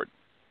the Lord.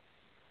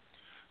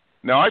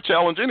 Now, I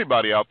challenge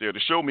anybody out there to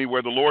show me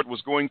where the Lord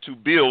was going to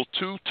build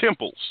two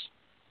temples.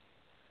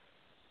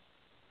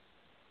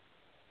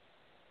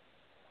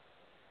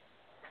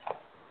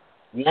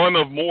 One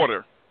of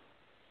mortar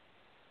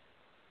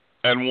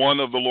and one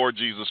of the Lord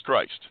Jesus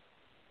Christ,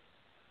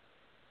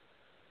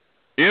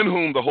 in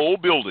whom the whole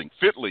building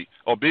fitly,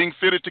 or being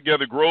fitted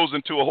together, grows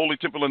into a holy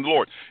temple in the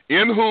Lord.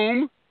 In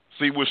whom,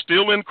 see, we're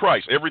still in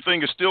Christ.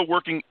 Everything is still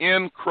working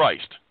in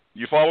Christ.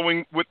 You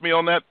following with me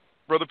on that,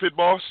 Brother Pit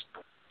Boss?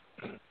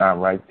 I'm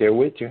right there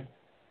with you.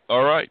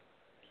 All right.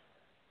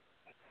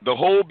 The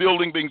whole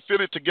building being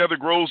fitted together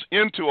grows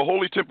into a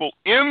holy temple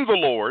in the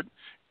Lord,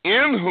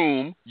 in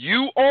whom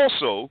you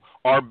also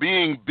are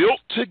being built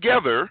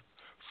together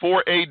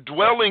for a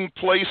dwelling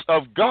place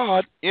of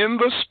God in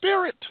the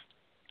Spirit.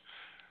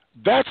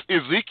 That's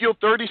Ezekiel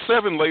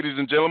 37, ladies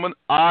and gentlemen.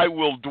 I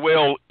will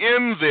dwell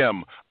in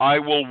them. I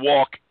will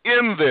walk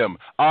in them.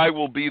 I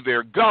will be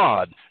their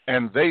God,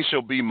 and they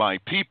shall be my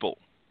people.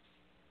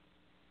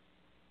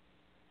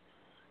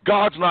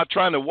 God's not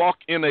trying to walk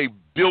in a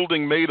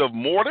building made of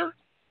mortar.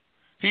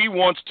 He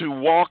wants to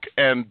walk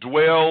and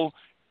dwell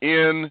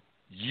in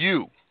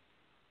you.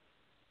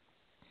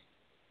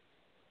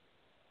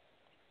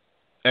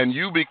 And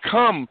you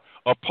become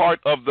a part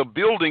of the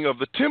building of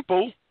the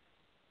temple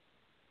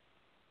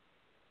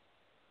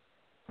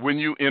when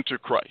you enter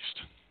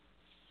Christ.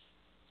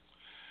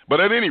 But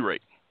at any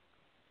rate,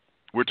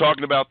 we're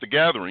talking about the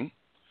gathering.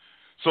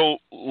 So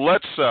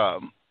let's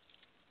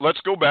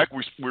go back.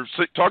 We're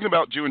talking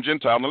about Jew and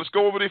Gentile. Now let's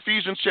go over to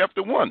Ephesians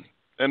chapter 1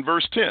 and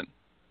verse 10.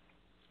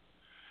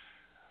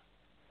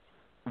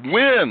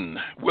 When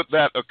would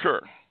that occur?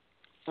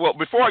 Well,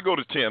 before I go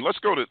to 10, let's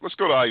go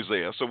to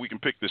Isaiah so we can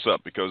pick this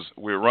up, because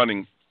we're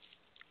running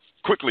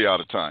quickly out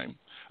of time.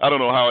 I don't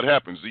know how it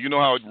happens. Do you know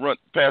how it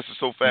passes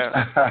so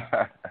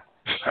fast?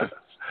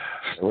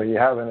 When you're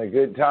having a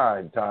good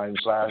time, time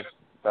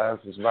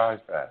passes by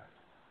fast.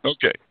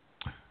 Okay.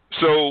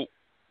 So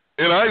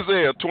in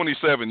Isaiah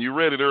 27, you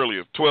read it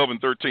earlier, 12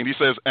 and 13, he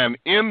says, and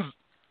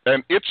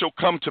it shall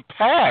come to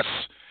pass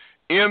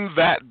in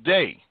that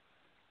day.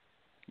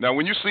 Now,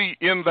 when you see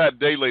in that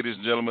day, ladies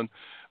and gentlemen,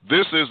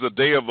 this is the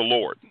day of the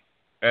Lord.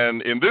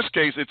 And in this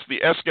case, it's the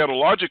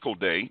eschatological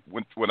day.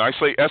 When I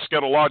say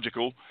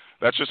eschatological,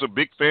 that's just a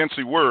big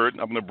fancy word.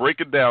 I'm going to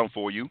break it down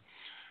for you.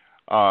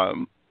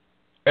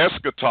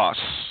 Eschatos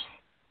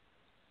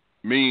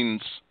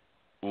means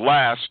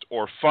last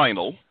or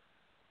final.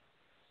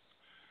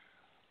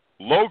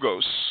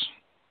 Logos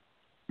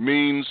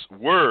means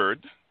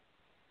word.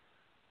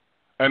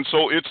 And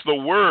so it's the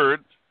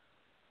word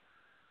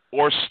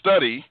or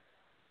study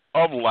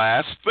of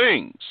last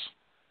things.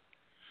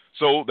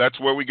 So that's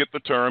where we get the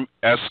term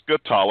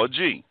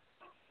eschatology.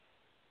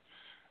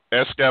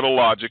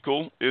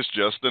 Eschatological is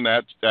just an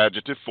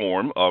adjective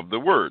form of the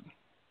word.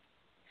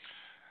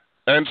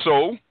 And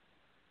so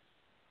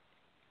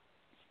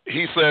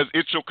he says,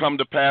 it shall come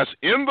to pass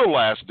in the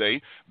last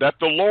day that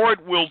the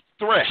Lord will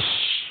thresh.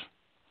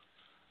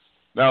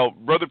 Now,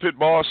 Brother Pit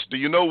Boss, do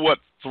you know what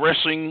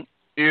threshing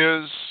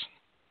is?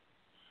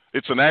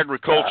 It's an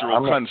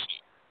agricultural concept.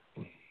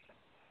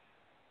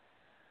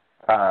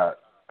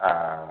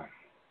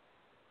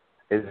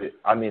 Is it?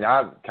 I mean,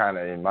 I kind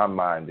of, in my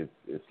mind,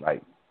 it's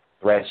like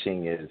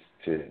threshing is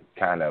to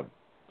kind of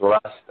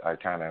thrust. I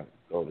kind of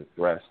go to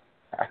thrust.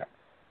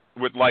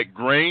 With like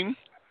grain,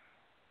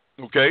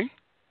 okay?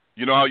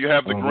 You know how you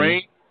have the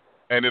grain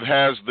and it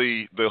has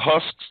the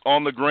husks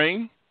on the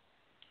grain?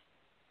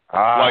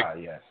 Like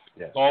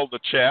yes. all the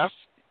chaff,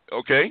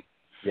 okay?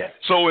 Yes.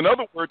 So in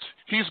other words,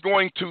 he's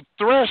going to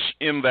thresh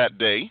in that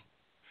day.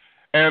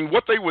 And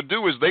what they would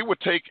do is they would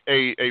take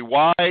a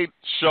wide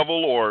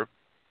shovel or,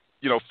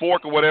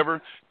 fork or whatever,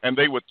 and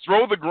they would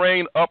throw the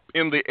grain up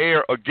in the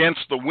air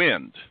against the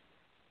wind.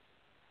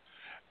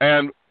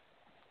 And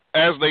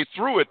as they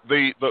threw it,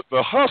 the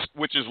husk,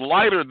 which is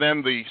lighter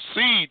than the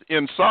seed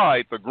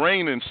inside, the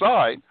grain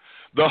inside,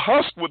 the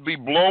husk would be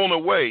blown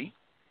away.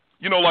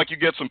 Like you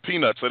get some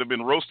peanuts that have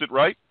been roasted,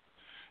 right?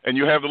 And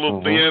you have the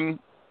little thin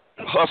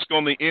husk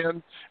on the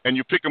end, and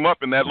you pick them up,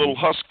 and that little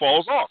husk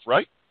falls off,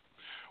 right?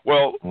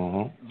 Well,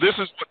 this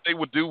is what they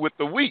would do with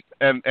the wheat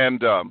and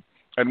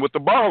with the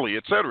barley,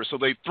 etc. So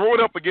they throw it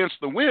up against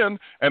the wind,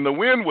 and the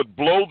wind would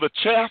blow the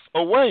chaff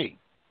away.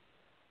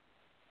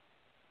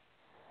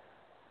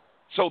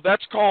 So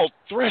that's called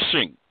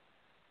threshing.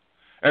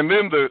 And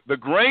then the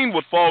grain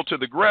would fall to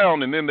the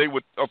ground, and then they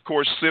would, of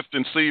course, sift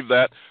and sieve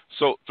that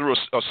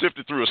sift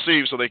it through a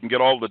sieve so they can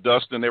get all the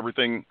dust and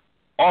everything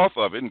off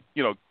of it and,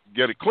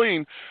 get it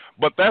clean.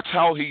 But that's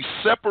how he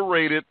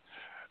separated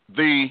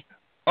the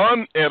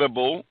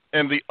unedible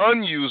and the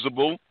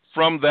unusable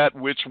from that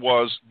which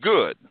was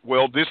good.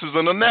 Well, this is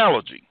an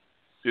analogy.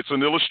 It's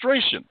an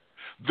illustration.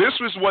 This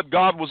is what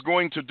God was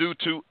going to do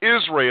to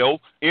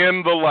Israel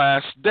in the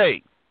last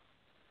day.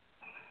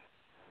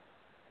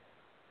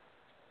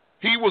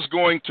 He was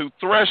going to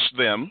thresh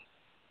them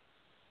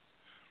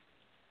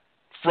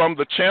from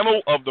the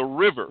channel of the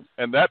river,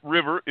 and that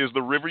river is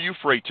the river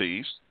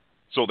Euphrates,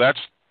 so that's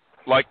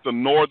like the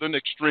northern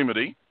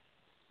extremity,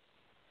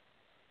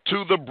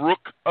 to the brook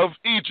of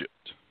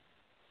Egypt.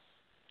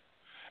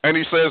 And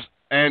he says,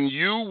 and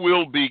you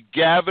will be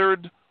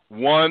gathered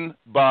one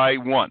by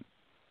one.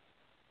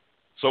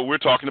 So we're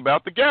talking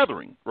about the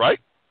gathering, right?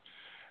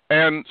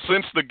 And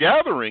since the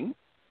gathering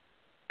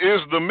is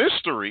the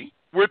mystery,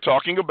 we're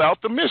talking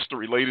about the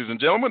mystery, ladies and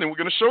gentlemen, and we're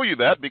going to show you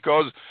that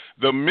because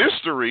the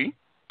mystery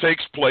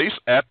takes place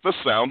at the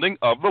sounding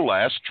of the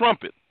last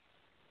trumpet.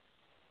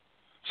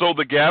 So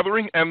the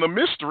gathering and the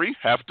mystery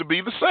have to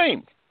be the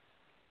same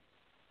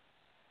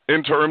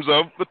in terms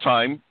of the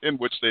time in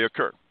which they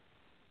occur.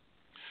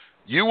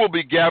 You will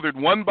be gathered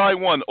one by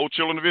one, O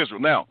children of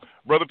Israel. Now,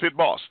 Brother Pit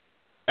Boss,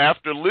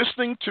 after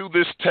listening to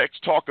this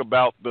text talk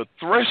about the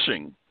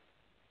threshing,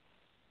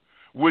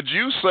 would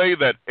you say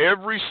that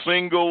every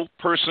single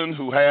person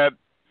who had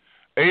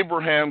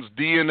Abraham's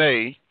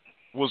DNA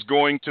was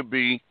going to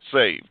be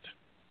saved?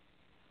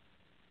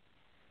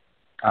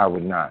 I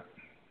would not.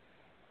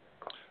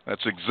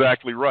 That's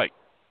exactly right.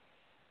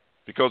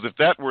 Because if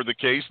that were the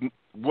case,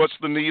 what's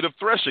the need of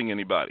threshing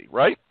anybody,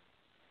 right?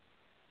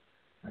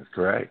 That's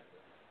correct.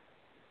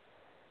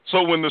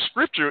 So when the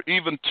scripture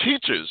even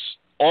teaches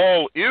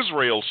all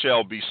Israel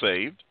shall be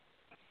saved,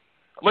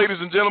 ladies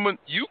and gentlemen,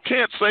 you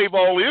can't save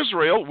all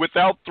Israel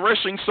without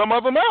threshing some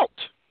of them out.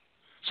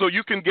 So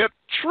you can get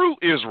true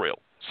Israel,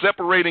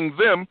 separating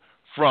them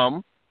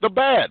from the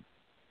bad.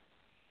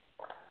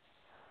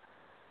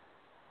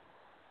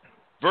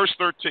 Verse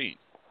 13.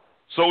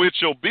 So it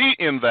shall be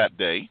in that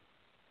day,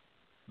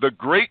 the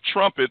great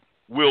trumpet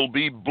will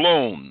be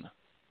blown.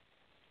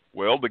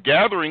 Well, the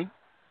gathering,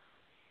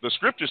 the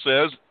scripture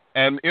says,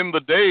 and in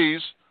the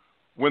days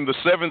when the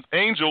seventh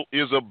angel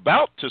is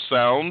about to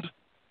sound,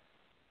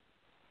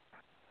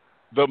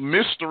 the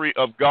mystery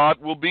of God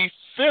will be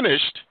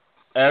finished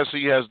as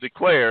he has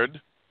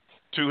declared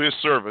to his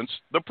servants,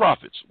 the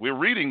prophets. We're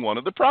reading one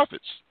of the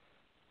prophets.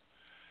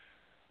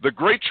 The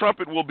great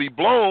trumpet will be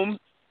blown,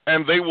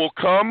 and they will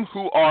come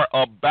who are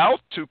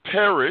about to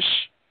perish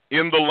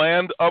in the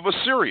land of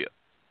Assyria.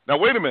 Now,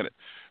 wait a minute.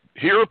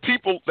 Here are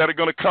people that are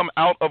going to come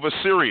out of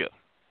Assyria.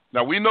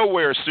 Now, we know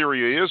where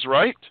Assyria is,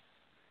 right?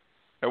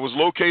 It was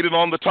located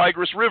on the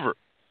Tigris River.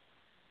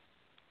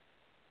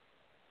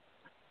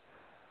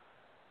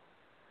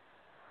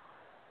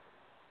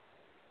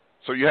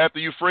 So you have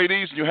the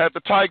Euphrates and you have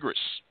the Tigris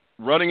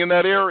running in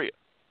that area.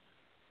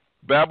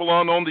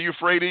 Babylon on the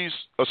Euphrates,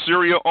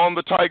 Assyria on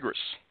the Tigris.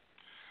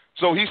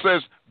 So he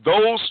says,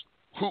 those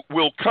who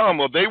will come,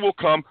 or they will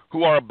come,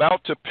 who are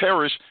about to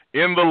perish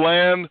in the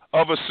land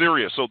of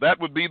Assyria. So that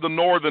would be the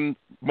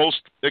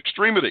northernmost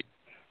extremity.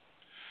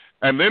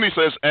 And then he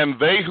says, and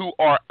they who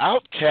are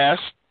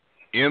outcast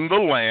in the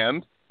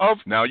land of,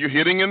 now you're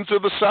hitting into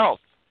the south.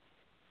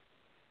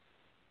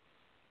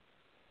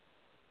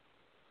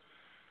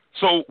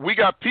 So we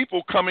got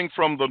people coming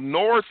from the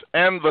north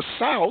and the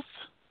south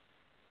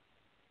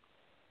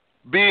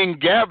being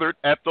gathered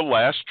at the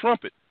last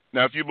trumpet.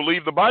 Now, if you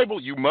believe the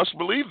Bible, you must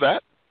believe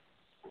that.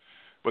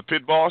 But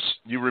Pit Boss,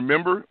 you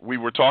remember we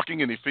were talking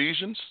in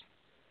Ephesians?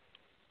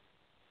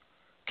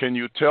 Can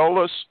you tell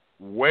us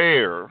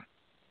where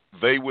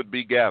they would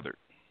be gathered?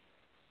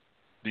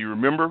 Do you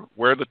remember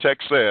where the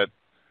text said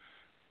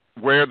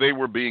where they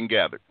were being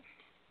gathered?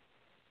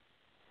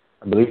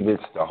 I believe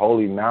it's the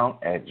Holy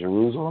Mount at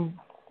Jerusalem.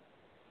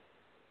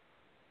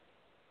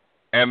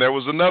 And there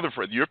was another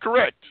phrase. You're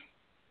correct.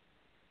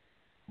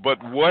 But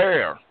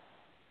where?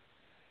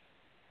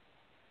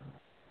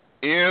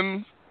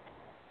 In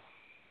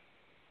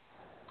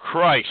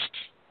Christ.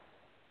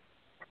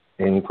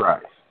 In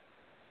Christ.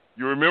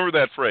 You remember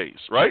that phrase,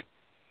 right?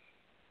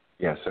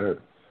 Yes, sir.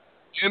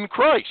 In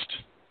Christ.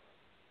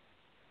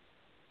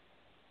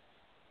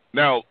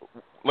 Now,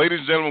 ladies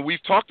and gentlemen,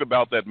 we've talked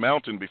about that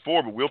mountain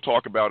before, but we'll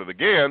talk about it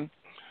again.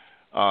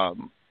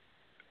 I'm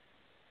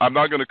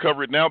not going to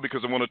cover it now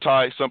because I want to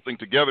tie something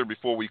together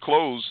before we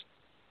close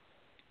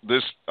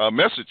this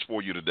message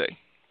for you today.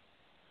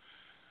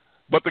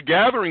 But the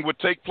gathering would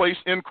take place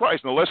in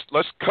Christ. Now,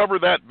 let's cover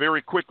that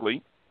very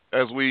quickly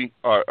as we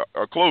are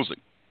closing.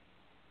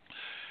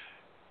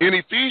 In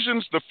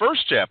Ephesians, the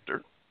first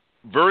chapter,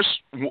 verse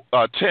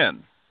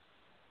 10,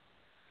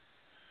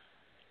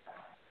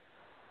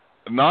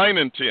 9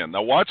 and 10.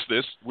 Now, watch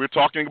this. We're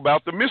talking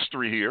about the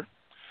mystery here.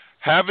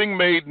 Having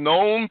made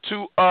known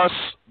to us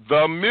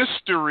the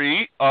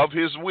mystery of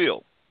his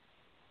will.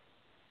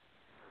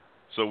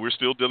 So we're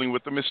still dealing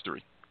with the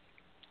mystery.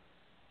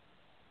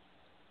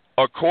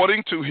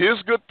 According to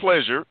his good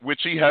pleasure, which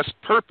he has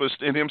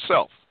purposed in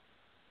himself,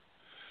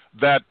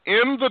 that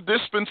in the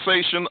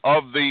dispensation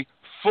of the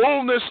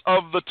fullness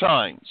of the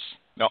times.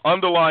 Now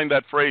underline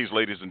that phrase,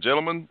 ladies and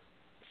gentlemen.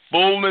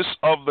 Fullness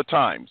of the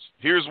times.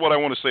 Here's what I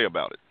want to say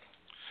about it.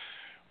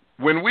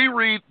 When we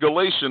read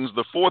Galatians,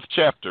 the 4th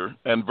chapter,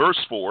 and verse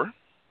 4,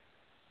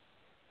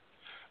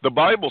 the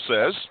Bible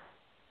says,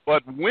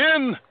 but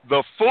when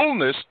the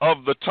fullness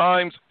of the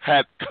times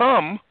had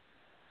come,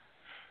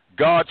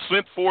 God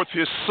sent forth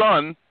his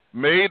Son,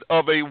 made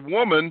of a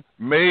woman,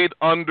 made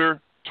under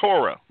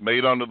Torah,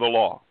 made under the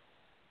law.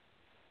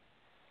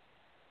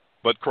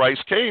 But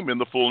Christ came in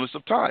the fullness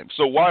of time.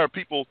 So why are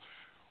people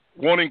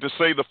wanting to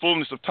say the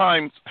fullness of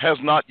time has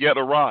not yet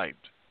arrived?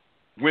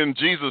 When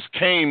Jesus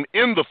came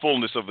in the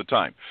fullness of the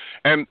time.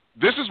 And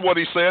this is what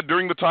he said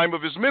during the time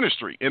of his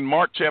ministry in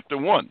Mark chapter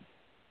 1,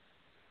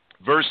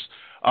 verse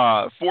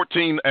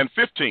 14 and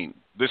 15.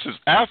 This is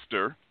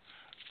after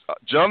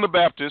John the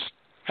Baptist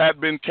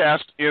had been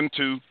cast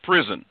into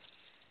prison.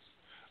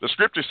 The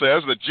scripture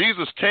says that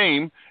Jesus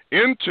came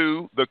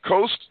into the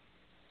coast,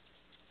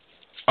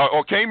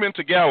 or came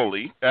into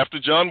Galilee after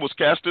John was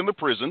cast into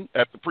prison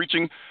at the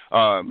preaching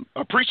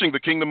the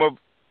kingdom of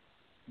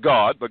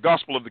God, the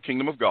gospel of the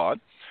kingdom of God,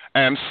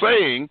 and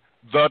saying,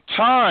 the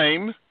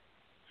time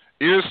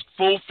is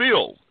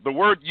fulfilled. The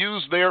word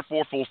used there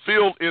for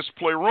fulfilled is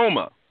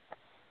pleroma.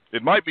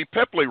 It might be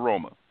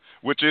pepleroma,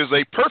 which is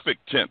a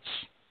perfect tense.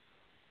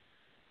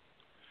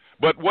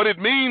 But what it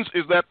means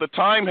is that the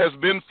time has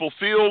been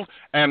fulfilled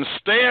and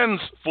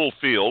stands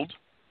fulfilled,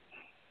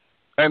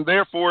 and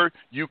therefore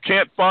you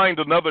can't find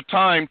another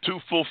time to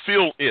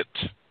fulfill it.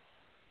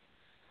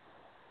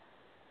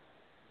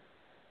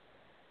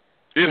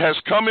 It has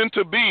come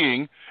into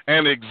being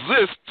and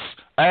exists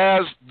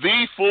as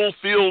the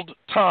fulfilled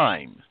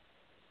time.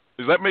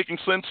 Is that making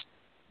sense,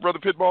 Brother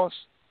Pitboss?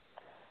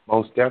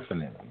 Most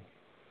definitely.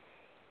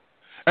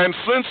 And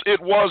since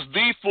it was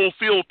the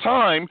fulfilled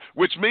time,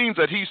 which means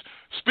that he's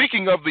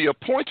speaking of the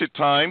appointed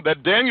time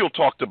that Daniel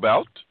talked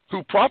about,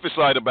 who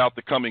prophesied about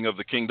the coming of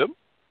the kingdom,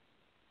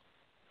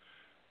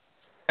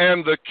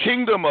 and the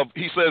kingdom of,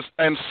 he says,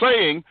 and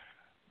saying,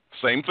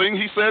 same thing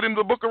he said in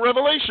the book of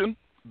Revelation,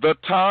 the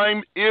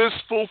time is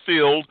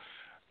fulfilled,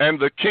 and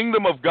the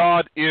kingdom of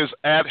God is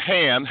at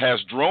hand, has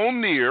drawn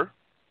near.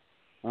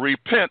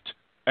 Repent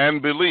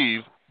and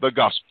believe the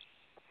gospel.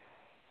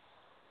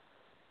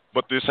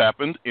 But this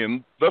happened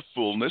in the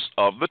fullness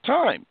of the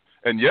time.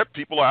 And yet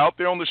people are out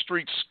there on the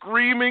street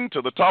screaming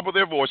to the top of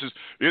their voices,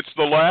 it's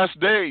the last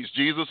days.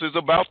 Jesus is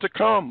about to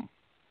come.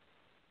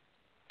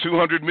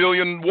 200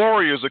 million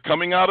warriors are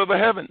coming out of the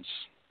heavens.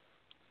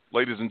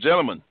 Ladies and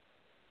gentlemen,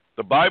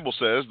 the Bible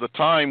says the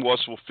time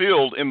was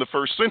fulfilled in the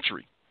first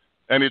century,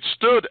 and it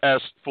stood as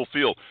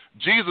fulfilled.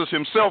 Jesus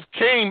himself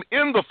came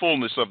in the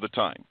fullness of the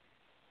time.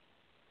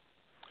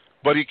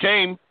 But he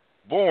came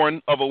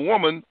born of a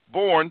woman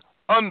born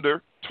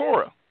under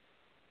Torah.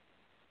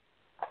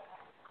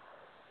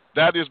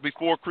 That is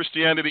before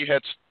Christianity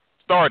had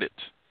started,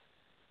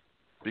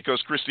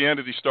 because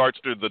Christianity starts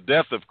through the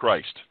death of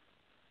Christ.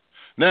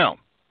 Now,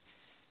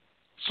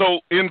 so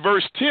in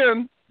verse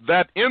 10,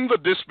 that in the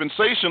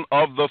dispensation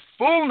of the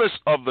fullness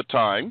of the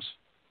times,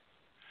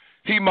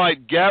 he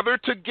might gather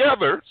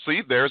together.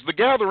 See, there's the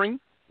gathering.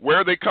 Where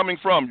are they coming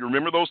from? You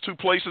remember those two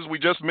places we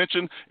just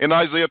mentioned in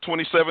Isaiah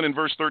 27 and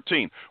verse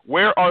 13.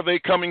 Where are they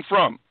coming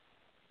from?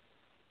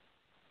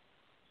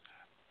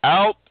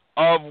 Out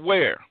of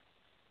where?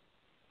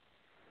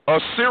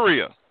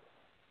 Assyria.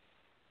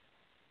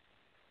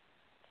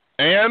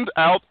 And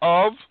out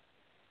of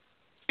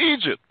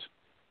Egypt.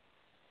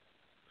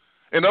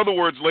 In other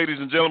words, ladies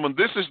and gentlemen,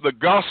 this is the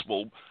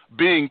gospel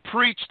being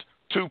preached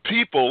to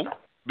people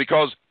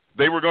because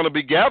they were going to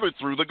be gathered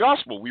through the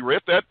gospel. We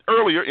read that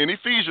earlier in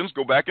Ephesians.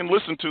 Go back and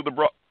listen to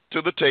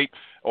the tape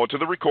or to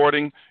the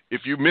recording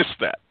if you missed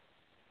that.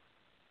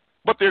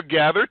 But they're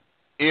gathered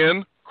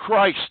in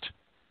Christ.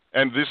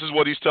 And this is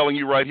what he's telling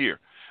you right here,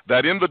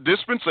 that in the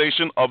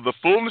dispensation of the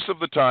fullness of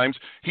the times,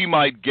 he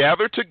might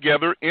gather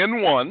together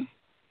in one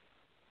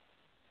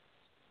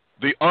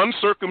the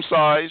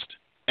uncircumcised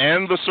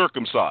and the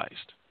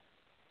circumcised,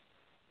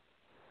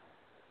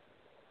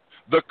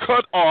 the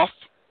cut off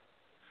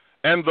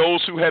and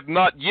those who had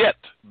not yet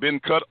been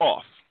cut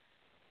off,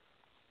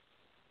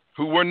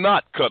 who were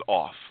not cut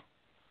off,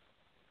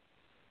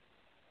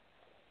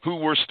 who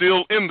were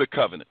still in the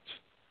covenant.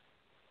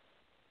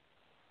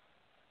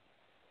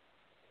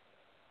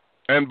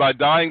 And by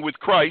dying with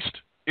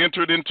Christ,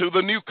 entered into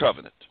the new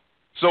covenant.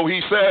 So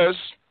he says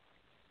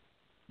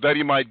that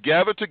he might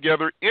gather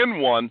together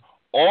in one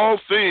all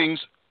things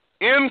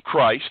in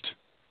Christ,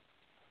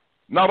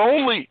 not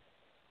only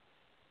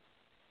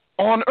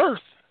on earth.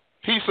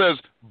 He says,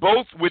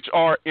 both which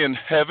are in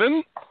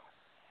heaven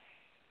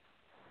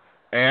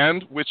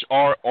and which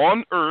are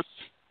on earth,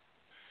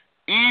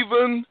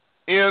 even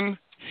in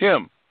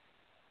him.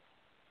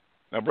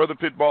 Now, Brother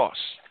Pit Boss,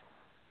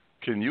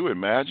 can you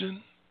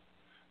imagine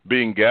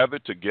being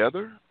gathered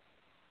together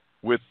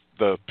with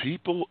the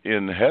people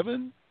in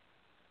heaven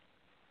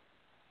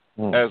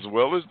as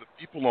well as the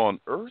people on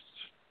earth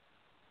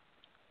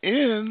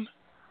in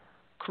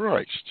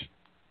Christ?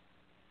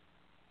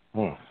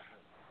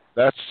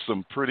 That's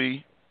some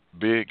pretty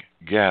big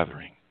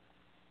gathering.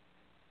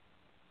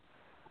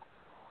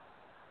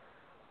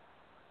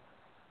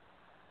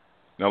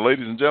 Now,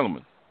 ladies and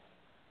gentlemen,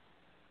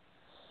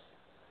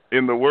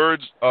 in the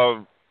words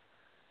of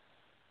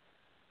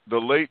the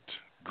late,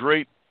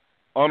 great,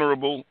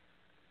 honorable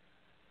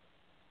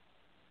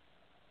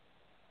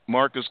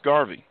Marcus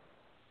Garvey,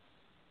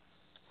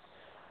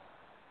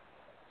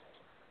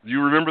 do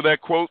you remember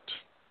that quote,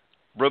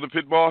 Brother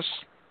Pit Boss,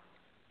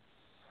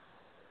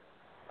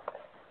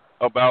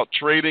 about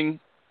trading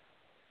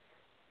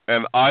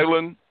an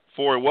island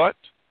for what?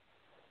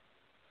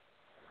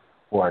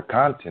 For a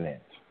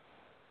continent.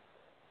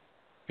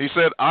 He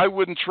said, I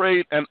wouldn't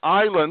trade an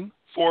island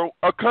for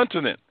a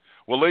continent.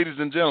 Well, ladies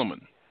and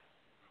gentlemen,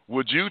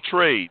 would you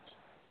trade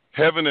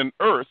heaven and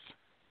earth,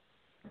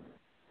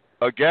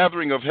 a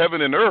gathering of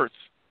heaven and earth,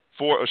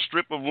 for a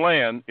strip of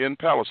land in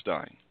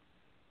Palestine?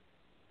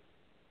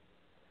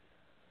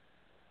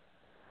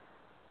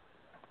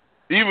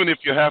 Even if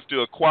you have to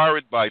acquire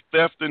it by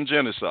theft and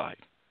genocide.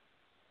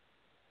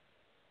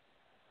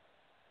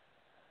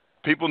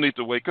 People need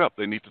to wake up.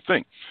 They need to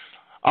think.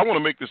 I want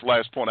to make this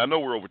last point. I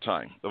know we're over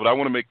time, but I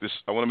want to make this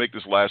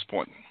last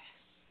point.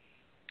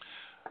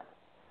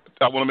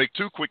 I want to make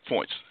two quick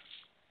points.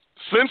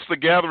 Since the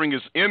gathering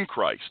is in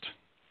Christ,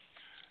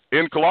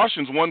 in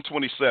Colossians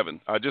 1:27,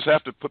 I just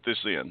have to put this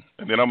in,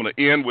 and then I'm going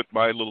to end with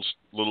my little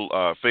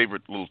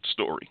favorite little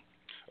story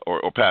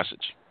or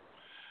passage.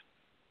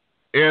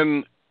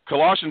 In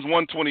Colossians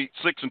 1:26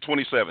 and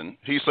 27,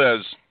 he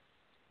says,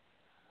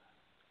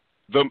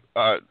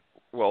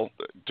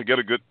 to get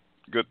a good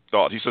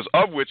thought, he says,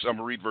 of which, I'm going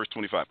to read verse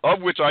 25,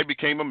 of which I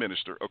became a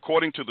minister,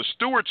 according to the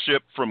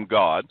stewardship from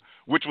God,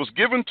 which was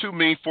given to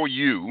me for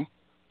you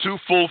to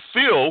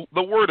fulfill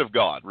the word of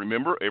God.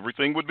 Remember,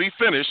 everything would be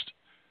finished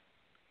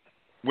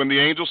when the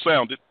angel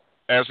sounded,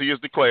 as he has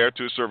declared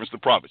to his servants the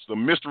prophets. The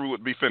mystery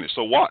would be finished.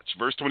 So watch,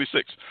 verse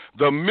 26.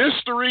 The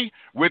mystery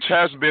which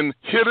has been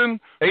hidden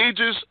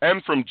ages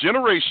and from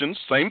generations,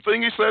 same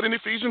thing he said in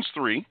Ephesians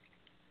 3,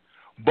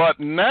 but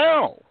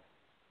now,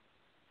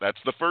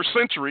 that's the first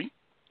century,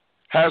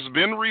 has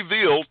been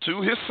revealed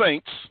to his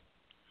saints.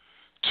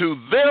 To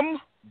them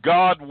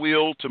God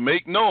willed to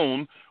make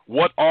known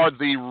what are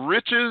the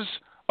riches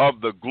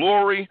of the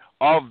glory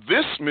of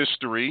this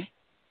mystery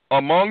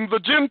among the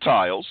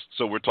Gentiles.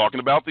 So we're talking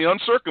about the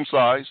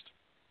uncircumcised,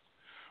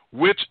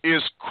 which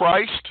is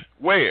Christ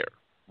where,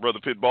 Brother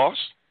Pit Boss?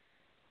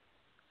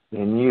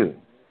 In you.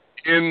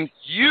 In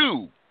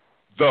you,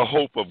 the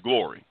hope of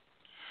glory.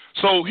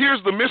 So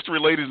here's the mystery,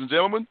 ladies and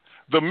gentlemen.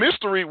 The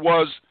mystery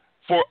was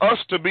for us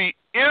to be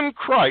in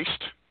Christ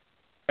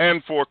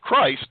and for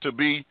Christ to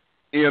be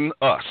in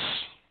us.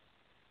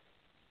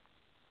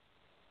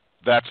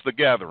 That's the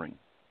gathering.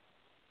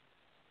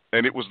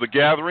 And it was the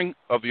gathering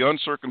of the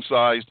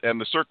uncircumcised and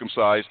the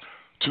circumcised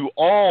to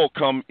all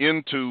come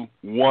into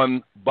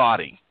one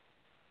body.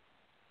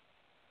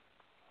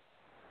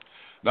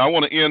 Now, I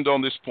want to end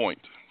on this point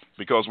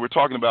because we're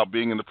talking about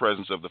being in the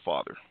presence of the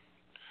Father.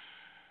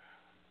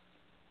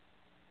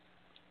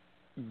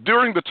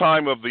 During the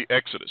time of the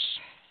Exodus,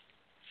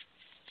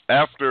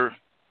 after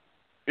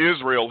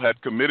Israel had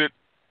committed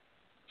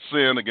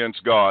sin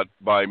against God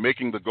by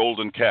making the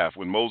golden calf,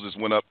 when Moses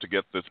went up to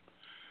get the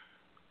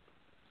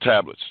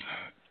tablets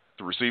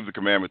to receive the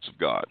commandments of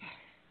God.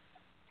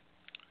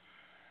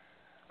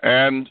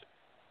 And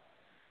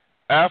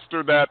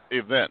after that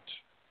event,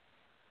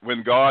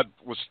 when God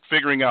was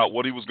figuring out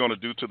what he was going to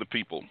do to the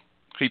people,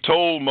 he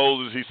told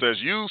Moses, he says,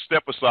 you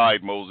step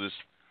aside, Moses,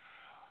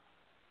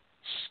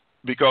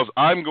 because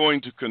I'm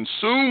going to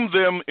consume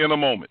them in a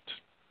moment.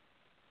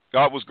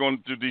 God was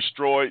going to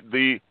destroy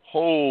the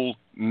whole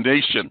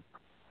nation.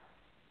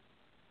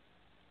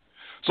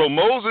 So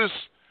Moses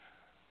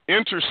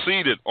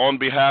interceded on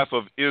behalf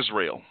of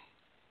Israel.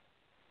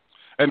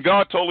 And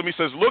God told him, he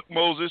says, look,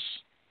 Moses,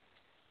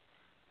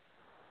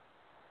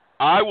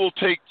 I will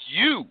take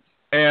you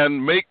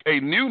and make a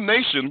new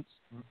nation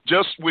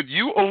just with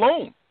you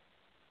alone.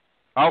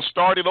 I'll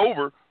start it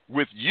over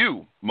with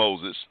you,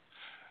 Moses.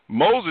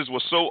 Moses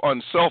was so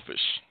unselfish.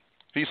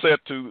 He said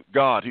to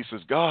God, he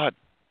says, God,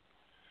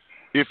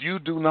 if you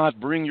do not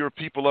bring your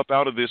people up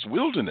out of this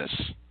wilderness,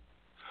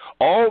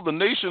 all the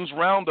nations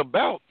round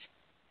about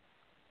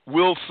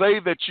will say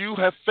that you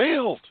have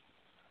failed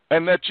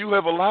and that you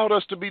have allowed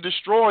us to be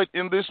destroyed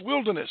in this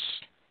wilderness.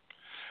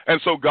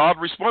 And so God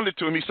responded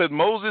to him. He said,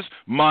 Moses,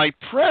 my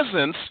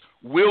presence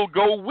will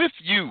go with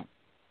you.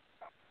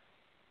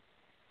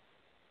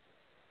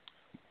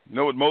 You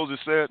know what Moses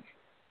said?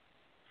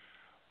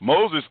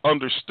 Moses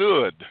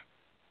understood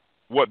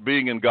what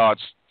being in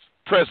God's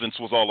presence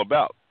was all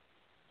about.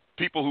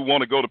 People who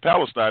want to go to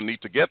Palestine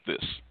need to get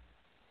this.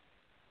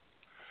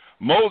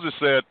 Moses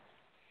said,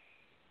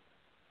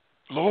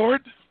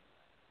 Lord,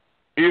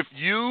 if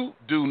you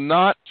do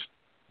not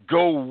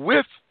go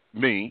with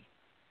me,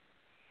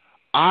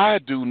 I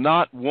do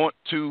not want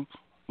to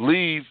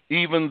leave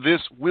even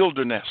this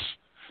wilderness.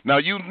 Now,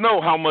 you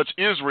know how much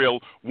Israel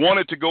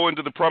wanted to go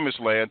into the promised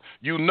land.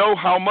 You know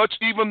how much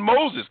even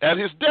Moses, at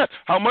his death,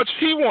 how much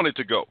he wanted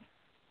to go.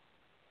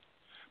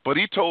 But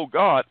he told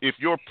God, if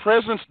your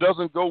presence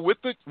doesn't go with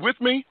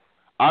me,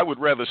 I would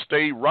rather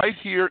stay right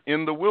here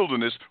in the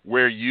wilderness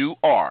where you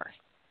are.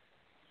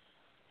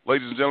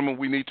 Ladies and gentlemen,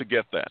 we need to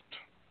get that.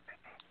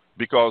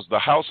 Because the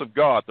house of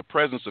God, the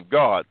presence of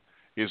God,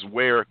 is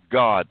where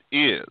God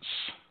is.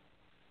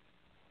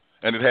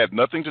 And it had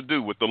nothing to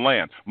do with the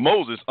land.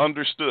 Moses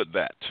understood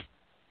that.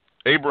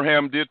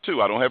 Abraham did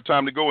too. I don't have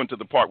time to go into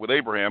the part with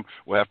Abraham.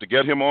 We'll have to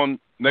get him on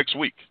next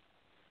week.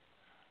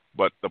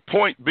 But the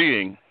point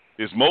being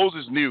is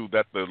Moses knew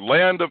that the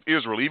land of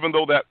Israel, even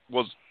though that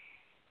was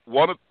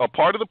a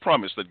part of the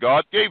promise that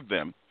God gave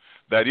them,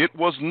 that it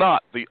was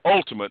not the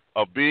ultimate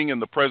of being in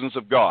the presence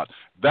of God.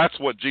 That's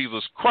what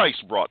Jesus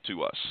Christ brought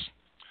to us.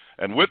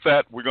 And with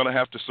that, we're going to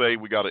have to say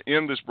we got to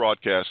end this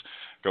broadcast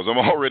because I'm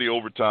already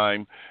over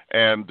time,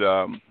 and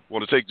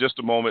want to take just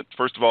a moment,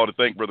 first of all, to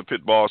thank Brother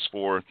Pitt Boss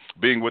for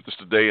being with us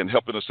today and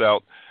helping us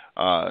out.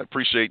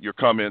 Appreciate your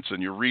comments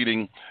and your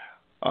reading.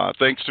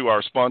 Thanks to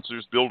our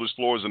sponsors, Builders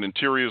Floors and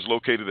Interiors,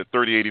 located at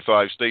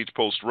 3085 Stage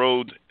Post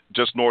Road,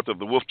 just north of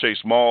the Wolf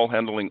Chase Mall,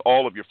 handling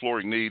all of your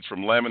flooring needs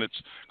from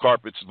laminates,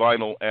 carpets,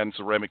 vinyl, and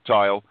ceramic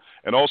tile.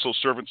 And also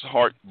Servant's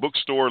Heart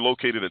Bookstore,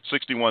 located at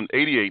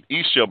 6188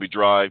 East Shelby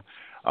Drive,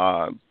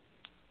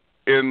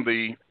 in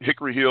the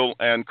Hickory Hill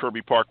and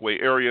Kirby Parkway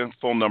area.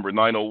 Phone number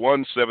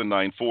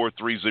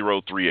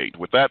 901-794-3038.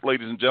 With that,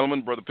 ladies and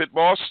gentlemen, Brother Pitt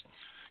Boss,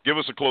 give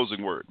us a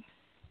closing word.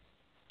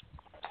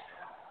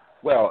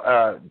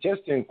 Well,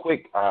 just in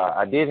quick,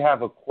 I did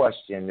have a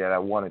question that I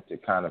wanted to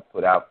kind of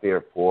put out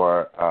there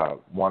for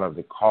one of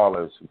the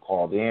callers who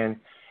called in,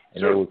 and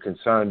Sure. They were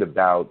concerned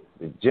about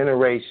the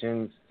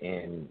generations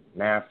in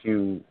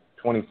Matthew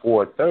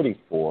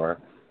 24:34,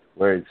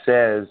 where it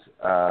says,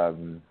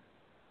 I'm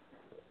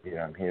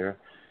here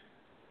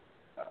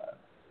to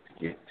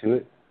get to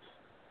it.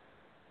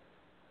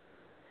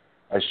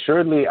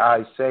 Assuredly,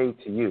 I say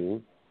to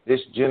you,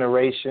 this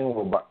generation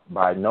will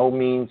by no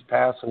means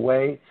pass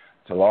away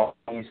till all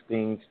these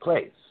things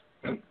place.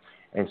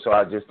 And so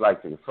I'd just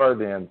like to refer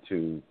them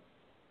to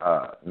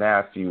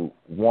Matthew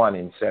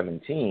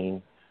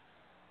 1:17,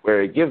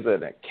 where it gives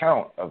an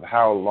account of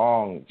how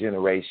long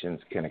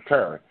generations can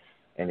occur.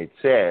 And it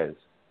says,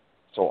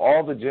 so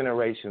all the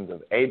generations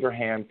of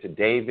Abraham to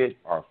David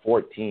are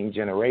 14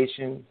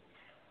 generations.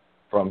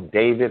 From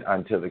David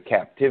until the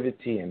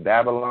captivity in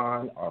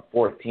Babylon are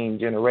 14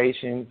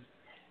 generations.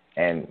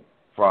 And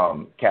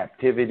from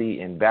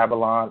captivity in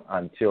Babylon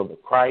until the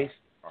Christ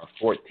are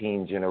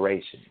 14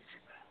 generations.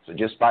 So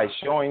just by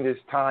showing this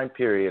time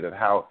period of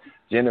how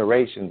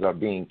generations are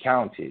being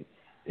counted,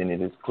 then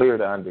it is clear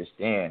to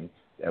understand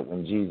that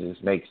when Jesus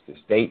makes the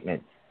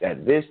statement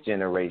that this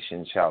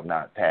generation shall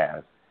not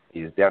pass, he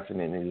is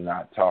definitely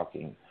not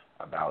talking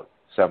about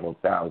several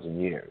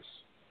thousand years.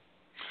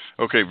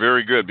 Okay,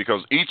 very good,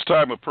 because each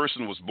time a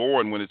person was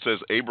born, when it says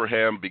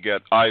Abraham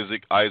begat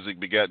Isaac, Isaac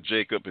begat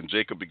Jacob, and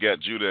Jacob begat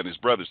Judah and his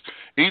brothers,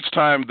 each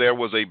time there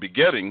was a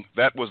begetting,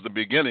 that was the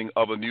beginning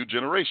of a new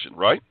generation,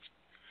 right?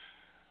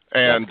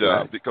 And That's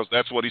right. because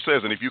that's what he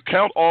says. And if you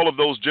count all of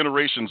those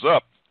generations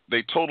up,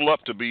 they total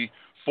up to be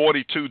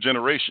 42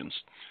 generations.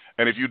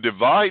 And if you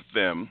divide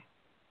them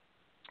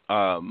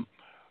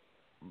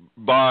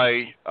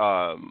by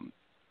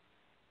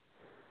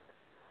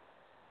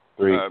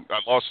Three. I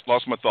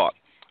lost my thought.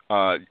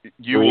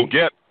 You will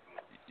get,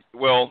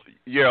 well,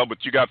 yeah,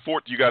 but you got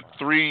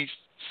 3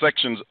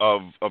 sections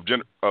of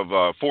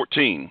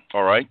 14,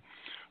 all right,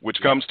 which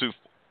comes to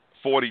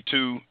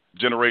 42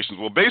 generations.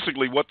 Well,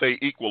 basically what they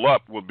equal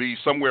up will be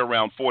somewhere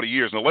around 40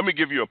 years. Now, let me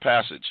give you a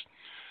passage.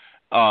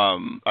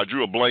 I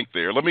drew a blank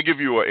there. Let me give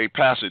you a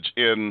passage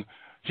in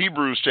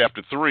Hebrews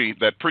chapter 3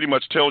 that pretty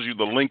much tells you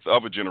the length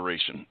of a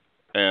generation.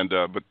 And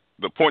but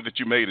the point that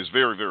you made is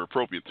very, very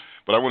appropriate.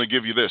 But I want to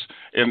give you this.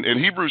 In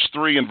Hebrews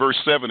 3 and verse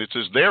 7, it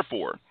says,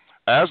 "Therefore,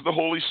 as the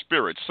Holy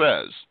Spirit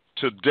says,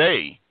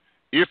 today,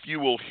 if you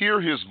will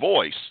hear his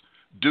voice,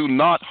 do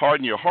not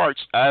harden your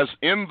hearts as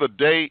in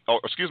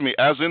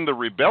the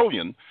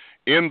rebellion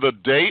in the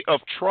day of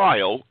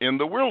trial in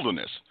the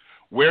wilderness,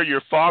 where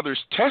your fathers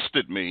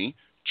tested me,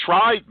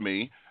 tried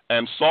me,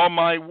 and saw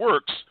my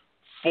works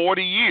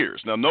 40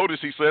 years. Now notice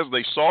he says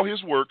they saw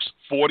his works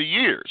 40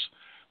 years.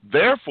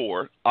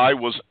 Therefore, I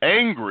was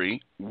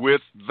angry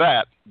with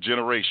that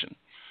generation.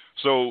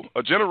 So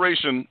a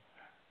generation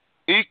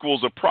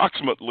equals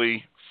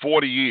approximately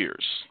 40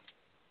 years.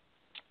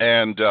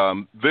 And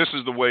this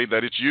is the way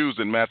that it's used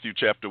in Matthew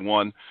chapter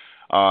 1.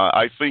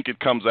 I think it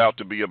comes out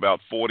to be about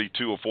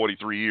 42 or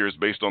 43 years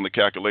based on the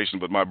calculation,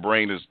 but my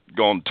brain is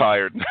gone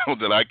tired now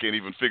that I can't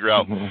even figure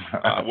out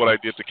what I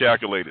did to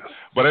calculate it.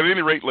 But at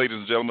any rate, ladies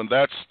and gentlemen,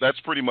 that's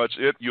pretty much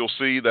it. You'll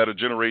see that a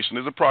generation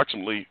is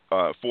approximately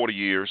 40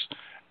 years.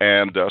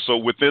 And so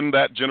within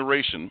that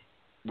generation,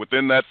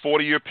 within that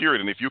 40-year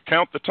period, and if you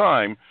count the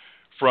time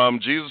from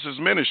Jesus'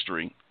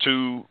 ministry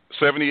to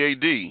 70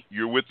 A.D.,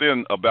 you're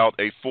within about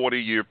a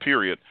 40-year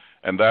period.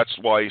 And that's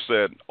why he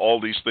said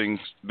all these things,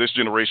 this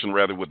generation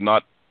rather, would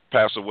not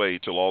pass away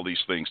till all these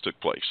things took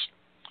place.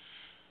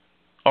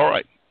 All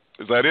right.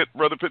 Is that it,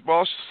 Brother Pit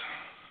Boss?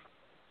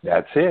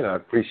 That's it. I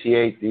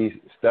appreciate the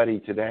study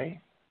today.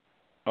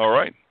 All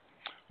right.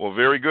 Well,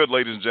 very good,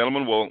 ladies and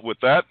gentlemen. Well, with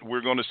that,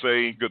 we're going to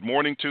say good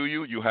morning to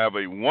you. You have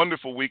a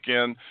wonderful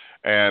weekend,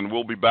 and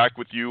we'll be back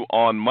with you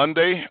on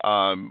Monday.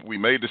 We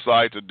may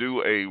decide to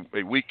do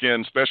a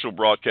weekend special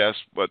broadcast,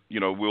 but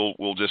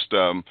we'll just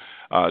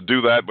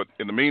do that. But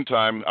in the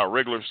meantime, our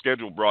regular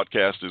scheduled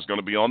broadcast is going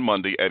to be on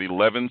Monday at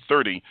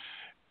 11:30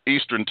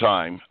 Eastern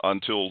Time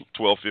until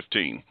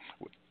 12:15.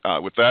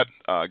 With that,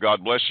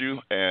 God bless you,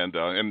 and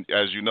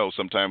as you know,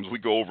 sometimes we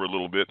go over a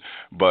little bit,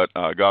 but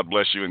God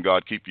bless you and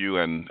God keep you,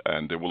 and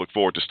we'll look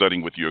forward to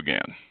studying with you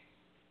again.